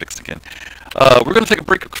we can get it fixed again. We're going to take a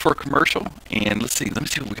break for a commercial, and let's see. Let me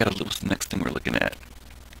see what we got. What's the next thing we're looking at?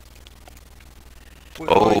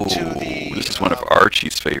 This is one of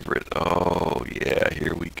Archie's favorite. Oh, yeah,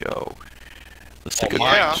 here we go. Let's take a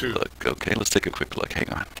quick look. Okay, let's take a quick look. Hang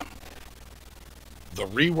on. The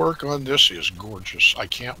rework on this is gorgeous. I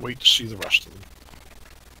can't wait to see the rest of them.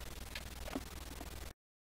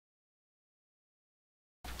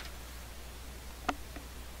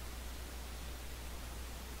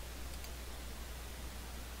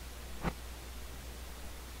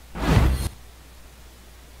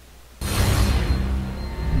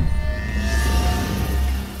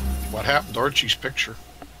 What happened to Archie's picture?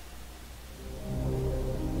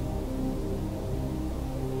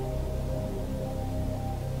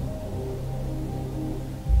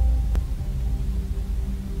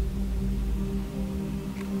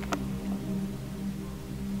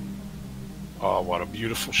 Oh, what a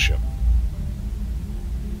beautiful ship.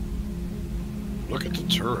 Look at the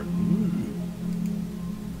turret.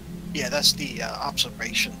 Yeah, that's the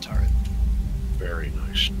observation turret. Very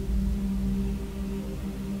nice.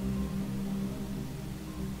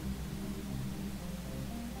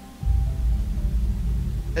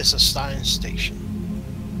 It's a science station.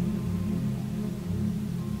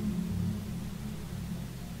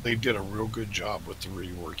 They did a real good job with the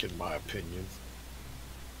rework, in my opinion.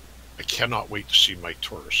 I cannot wait to see my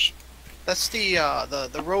Taurus. That's the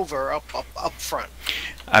rover up front.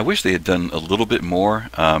 I wish they had done a little bit more,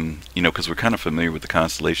 you know, because we're kind of familiar with the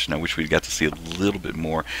Constellation. I wish we got to see a little bit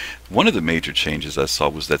more. One of the major changes I saw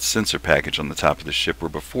was that sensor package on the top of the ship, where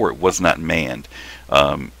before it was not manned.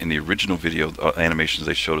 In the original video animations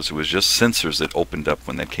they showed us, it was just sensors that opened up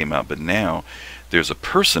when that came out, but now there's a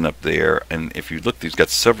person up there, and if you look, he's got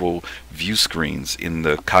several view screens in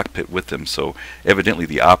the cockpit with him. So evidently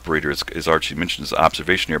the operator, as Archie mentioned, is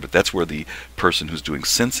observation here, but that's where the person who's doing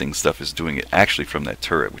sensing stuff is doing it actually from that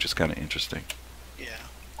turret, which is kind of interesting. Yeah.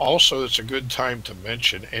 Also, it's a good time to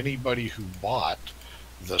mention anybody who bought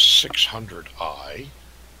the 600i,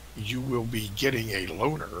 you will be getting a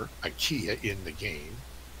loaner, a Kia, in the game.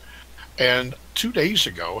 And 2 days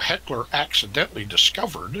ago, Heckler accidentally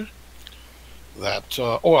discovered that,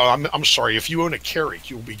 I'm sorry, if you own a Carrack,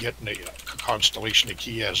 you'll be getting a Constellation of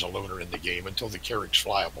Kia as a loaner in the game until the Carrack's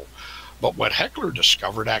flyable. But what Heckler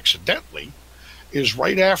discovered accidentally is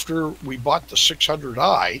right after we bought the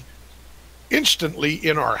 600i, instantly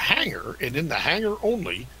in our hangar, and in the hangar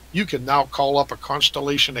only, you can now call up a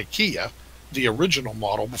Constellation of Kia, the original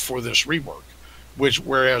model before this rework,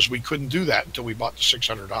 whereas we couldn't do that until we bought the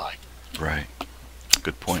 600i. Right.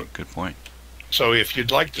 Good point. Good point. So if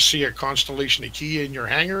you'd like to see a Constellation of Kia in your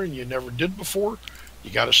hangar and you never did before,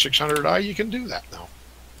 you got a 600i, you can do that now.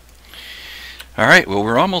 All right, well,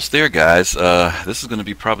 we're almost there, guys. This is going to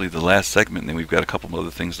be probably the last segment, and then we've got a couple of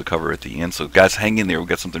other things to cover at the end. So, guys, hang in there. We've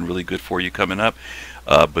got something really good for you coming up.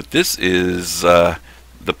 But this is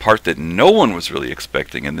the part that no one was really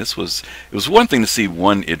expecting, and it was one thing to see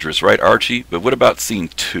one Idris, right, Archie? But what about seeing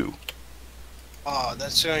two?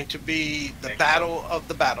 That's going to be the battle of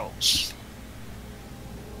the battles.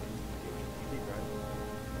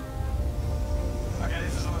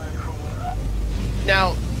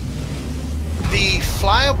 Now, the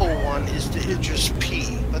flyable one is the Idris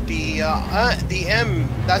P, but the M,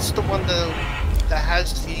 that's the one that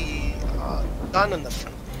has the gun in the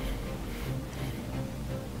front.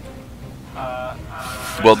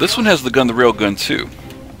 Well, this one has the railgun too.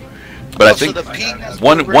 But I think So the P has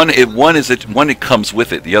one it comes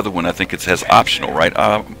with it. The other one I think it has optional, right?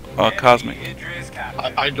 Cosmic.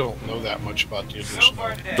 I don't know that much about the Idris.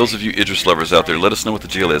 Those of you Idris lovers out there, let us know what the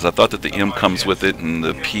deal is. I thought that the M comes with it, and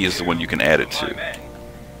the P is the one you can add it to.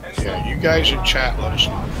 Yeah, you guys in chat, let us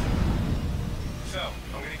know. So,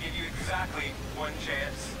 I'm going to give you exactly one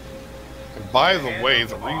chance. And by the way,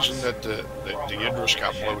 the reason that the Idris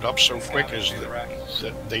got blowed up so quick is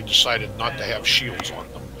that they decided not to have shields on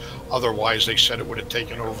them. Otherwise, they said it would have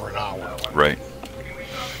taken over an hour. Right.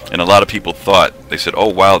 And a lot of people thought, they said, oh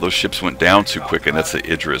wow, those ships went down too quick, and that's the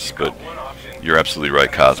Idris. But you're absolutely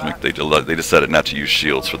right, Cosmic. They decided not to use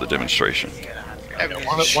shields for the demonstration. Yeah,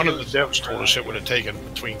 one of the devs told us it would have taken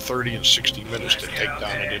between 30 and 60 minutes to take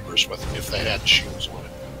down an Idris if they had shields on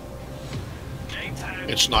it.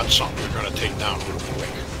 It's not something they're going to take down real quick.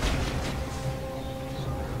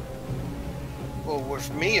 Well,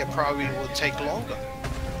 with me, it probably will take longer.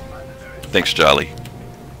 Thanks, Jolly.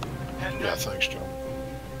 Yeah, thanks, Joe.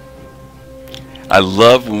 I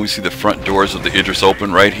love when we see the front doors of the Idris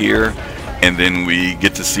open right here, and then we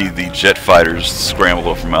get to see the jet fighters scramble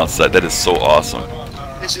up from outside. That is so awesome.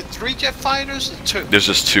 Is it 3 jet fighters or 2? There's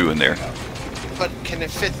just 2 in there. But can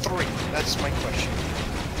it fit 3? That's my question.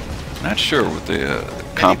 Not sure what the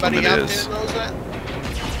complement Anybody out is. there knows that?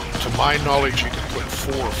 To my knowledge, you can put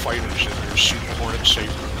 4 fighters in there, Super Hornet,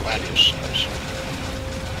 Saber, and Gladius size.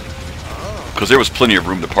 Because there was plenty of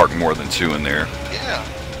room to park more than 2 in there. Yeah.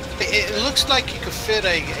 It looks like you could fit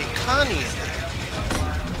a Connie in there.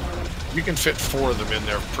 You can fit 4 of them in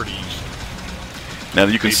there pretty easy. Now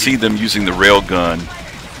you can see them using the railgun.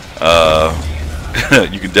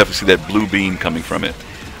 You can definitely see that blue beam coming from it.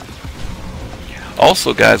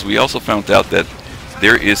 Also, guys, we also found out that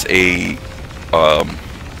there is a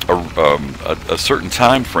certain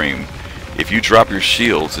time frame. If you drop your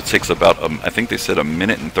shields, it takes about I think they said 1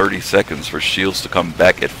 minute and 30 seconds for shields to come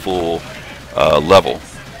back at full level.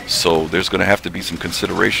 So there's going to have to be some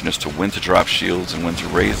consideration as to when to drop shields and when to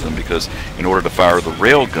raise them, because in order to fire the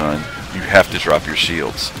railgun, you have to drop your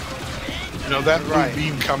shields. You know, that blue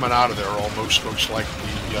beam coming out of there almost looks like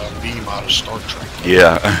the beam out of Star Trek.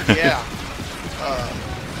 Yeah. Yeah.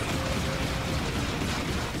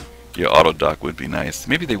 Yeah, auto dock would be nice.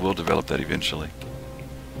 Maybe they will develop that eventually.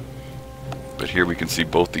 But here we can see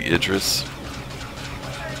both the Idris.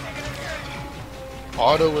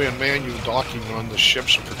 Auto and manual docking on the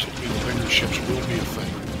ships, particularly the bigger ships, will be a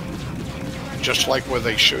thing. Just like where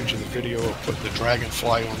they showed you the video of putting the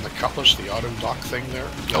Dragonfly on the Cutlass, the auto dock thing there.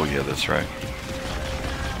 Oh yeah, that's right.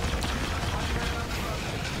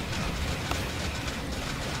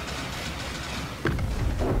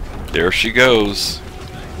 There she goes.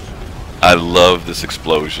 I love this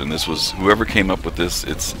explosion. This was, whoever came up with this,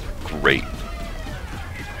 it's great.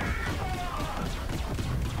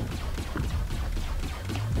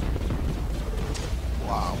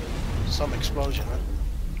 Wow. Some explosion, huh?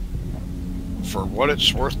 For what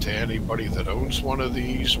it's worth to anybody that owns one of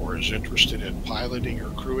these or is interested in piloting or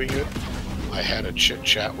crewing it, I had a chit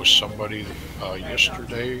chat with somebody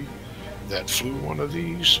yesterday that flew one of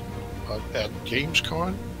these at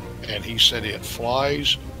GamesCom, and he said it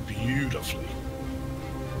flies beautifully.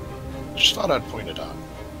 Just thought I'd point it out.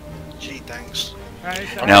 Gee, thanks.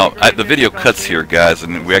 Now, the video cuts here, guys,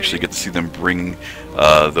 and we actually get to see them bring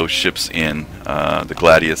those ships in, the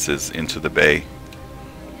Gladiuses, into the bay.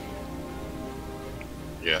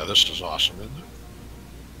 Yeah, this is awesome, isn't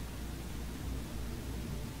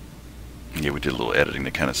it? Yeah, we did a little editing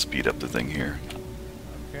to kind of speed up the thing here.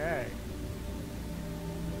 Okay.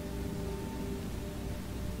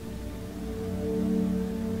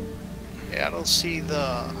 Yeah, I don't see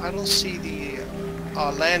the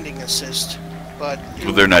landing assist, but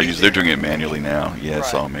Well, they're not using. They're doing it manually now. Yeah,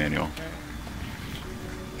 it's Right. all manual.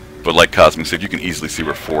 But like Cosmic said, you can easily see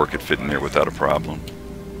where 4 could fit in there without a problem.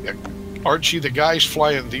 Yeah. Archie, the guys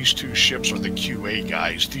flying these two ships are the QA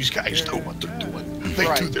guys. These guys know what they're doing. They do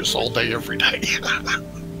Right. this all day, every day.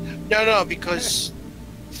 No, because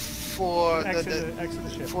for Exit the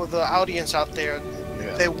ship. for the audience out there,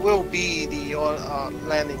 Yeah. there will be the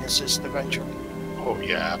landing assist eventually. Oh,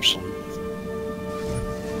 yeah, absolutely.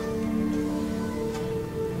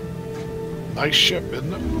 Nice ship,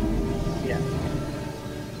 isn't it?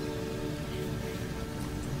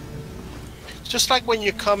 Just like when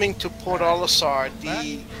you're coming to Port Olisar,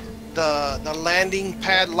 the landing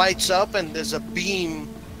pad lights up and there's a beam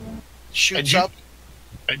shoots up.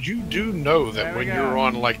 And you do know that There we when go. you're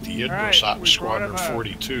on like the Idris out in we brought Squadron him up.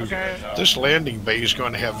 42, Okay. this landing bay is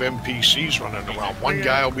going to have NPCs running around. One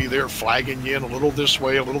guy will be there flagging you in a little this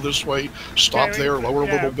way, a little this way. Stop Okay, there, lower a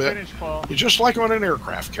yeah, little bit. finish, Paul. You're just like on an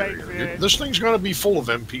aircraft Thanks, carrier. Ed. This thing's going to be full of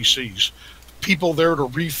NPCs. People there to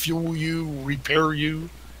refuel you, repair you.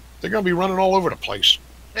 They're going to be running all over the place.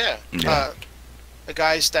 Yeah. Yeah. The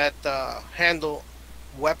guys that handle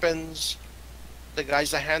weapons, the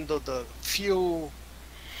guys that handle the fuel,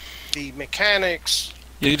 the mechanics.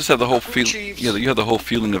 Yeah, you just have the whole Crew feel. chiefs. Yeah, you have the whole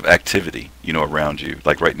feeling of activity, around you.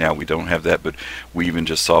 Like right now, we don't have that, but we even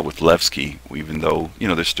just saw with Levski, even though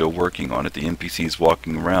they're still working on it, the NPCs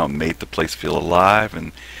walking around made the place feel alive,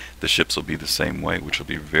 and the ships will be the same way, which will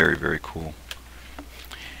be very, very cool.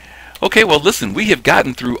 Okay, well, listen, we have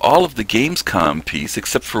gotten through all of the Gamescom piece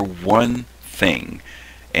except for one thing.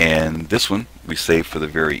 And this one we saved for the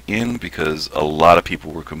very end because a lot of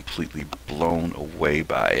people were completely blown away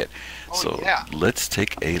by it. Oh, So yeah. let's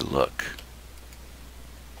take a look.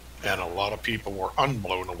 And a lot of people were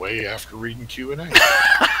unblown away after reading Q&A.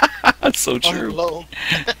 That's so true. Unblown.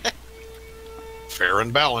 Fair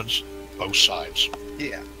and balanced, both sides.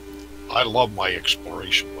 Yeah. I love my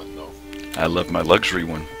exploration one, though. I love my luxury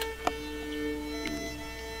one.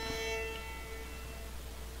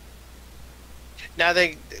 Now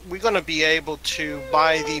we're gonna be able to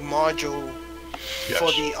buy the module Yes.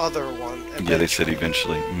 for the other one. Yeah, they said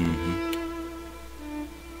eventually. eventually.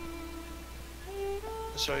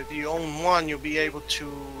 So if you own one, you'll be able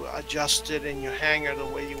to adjust it in your hangar the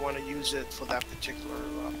way you want to use it for that particular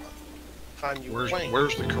time you're playing.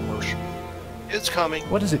 Where's the commercial? It's coming.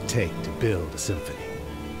 What does it take to build a symphony?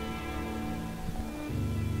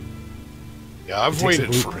 Yeah, I've It takes a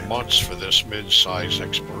waited for blueprint. months for this mid-size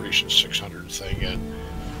Exploration 600 thing, and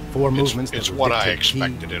 4 movements it's that what will I dictate key,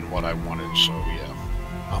 expected and what I wanted, so yeah,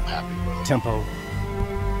 I'm happy with it. tempo,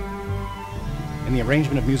 and the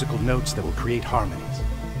arrangement of musical notes that will create harmonies,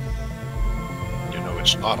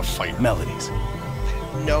 It's not a fight. melodies.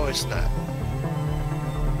 No, it's not.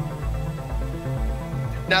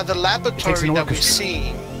 Now the It takes laboratory an that we're orchestra.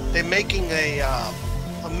 seeing, they're making a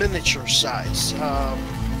miniature size,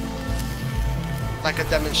 like a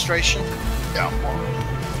demonstration Yeah,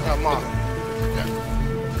 model.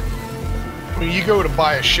 when you go to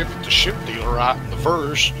buy a ship at the ship dealer out in the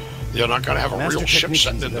verse, they're not going to have a Master real ship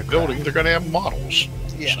technicians sitting in of the the building. craft. They're going to have models.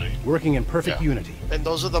 Yeah. See? Working in perfect Yeah. unity And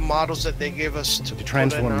those are the models that they give us to to put in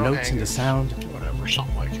transform our notes into hangars. sound, Whatever,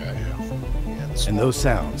 something like that, yeah. and those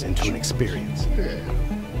sounds into an experience.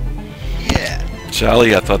 Yeah.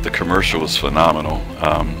 Jolly, I thought the commercial was phenomenal.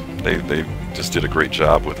 They just did a great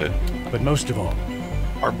job with it. But most of all,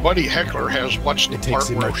 Our buddy Heckler has watched the It takes part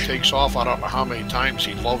where it emotion. takes off. I don't know how many times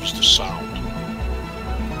he loves the sound.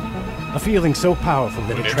 a feeling so powerful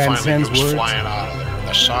that When it it finally transcends goes words, flying out of there,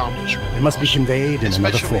 the sound is really it must be awesome. conveyed in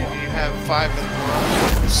another Especially form. if you have 5 and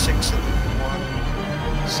 1, 6 and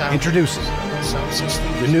 1. Sound Introducing sound system.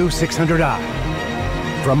 the new 600i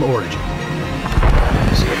from Origin,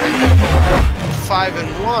 5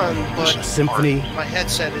 and 1, a but symphony my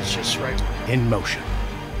headset is just right. in motion.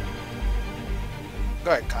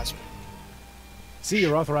 Go ahead, Cosmo. See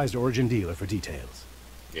your authorized Origin dealer for details.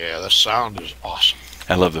 Yeah, the sound is awesome.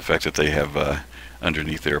 I love the fact that they have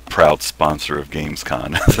underneath there, proud sponsor of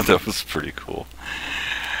GamesCom. That was pretty cool.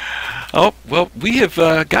 Oh, well, we have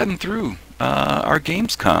gotten through our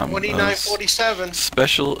GamesCom 2947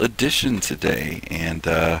 special edition today. And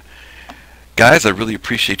guys, I really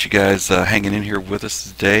appreciate you guys hanging in here with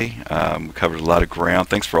us today. We covered a lot of ground.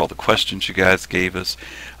 Thanks for all the questions you guys gave us.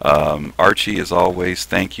 Archie, as always,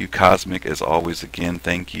 thank you. Cosmic, as always, again,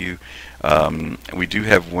 thank you. We do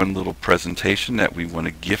have one little presentation that we want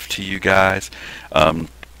to gift to you guys.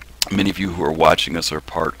 Many of you who are watching us are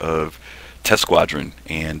part of Test Squadron,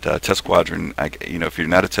 and Test Squadron, if you're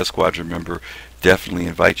not a Test Squadron member, definitely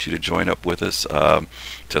invite you to join up with us.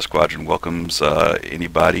 Test Squadron welcomes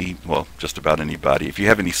anybody, well, just about anybody. If you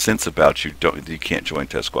have any sense about you, you can't join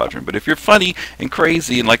Test Squadron. But if you're funny and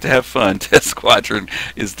crazy and like to have fun, Test Squadron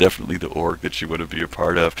is definitely the org that you want to be a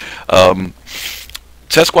part of.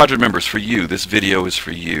 Test Squadron members, for you, this video is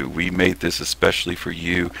for you. We made this especially for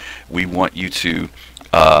you. We want you to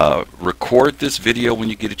record this video when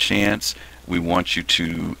you get a chance. We want you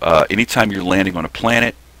to, anytime you're landing on a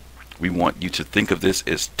planet, we want you to think of this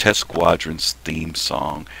as Test Squadron's theme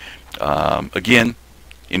song. Again,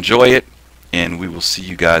 enjoy it, and we will see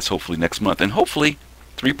you guys hopefully next month. And hopefully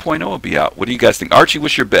 3.0 will be out. What do you guys think? Archie,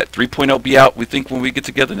 what's your bet? 3.0 be out, we think, when we get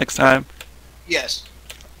together next time? Yes.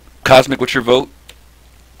 Cosmic, what's your vote?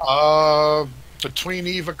 Between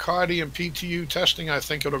Eva Cardi and PTU testing, I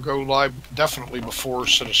think it'll go live definitely before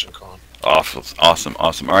CitizenCon. Awesome.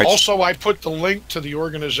 All right. Also, I put the link to the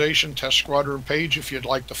organization Test Squadron page if you'd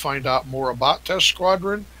like to find out more about Test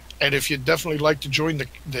Squadron, and if you'd definitely like to join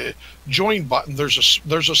the join button. There's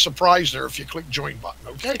a surprise there if you click join button.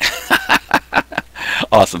 Okay.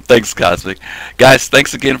 Awesome. Thanks, Cosmic. Guys,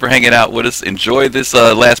 thanks again for hanging out with us. Enjoy this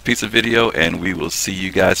last piece of video, and we will see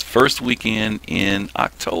you guys first weekend in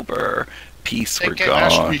October. Peace. We're gone.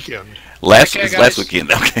 Last weekend. Last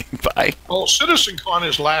weekend. Okay, bye. Well, CitizenCon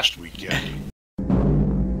is last weekend.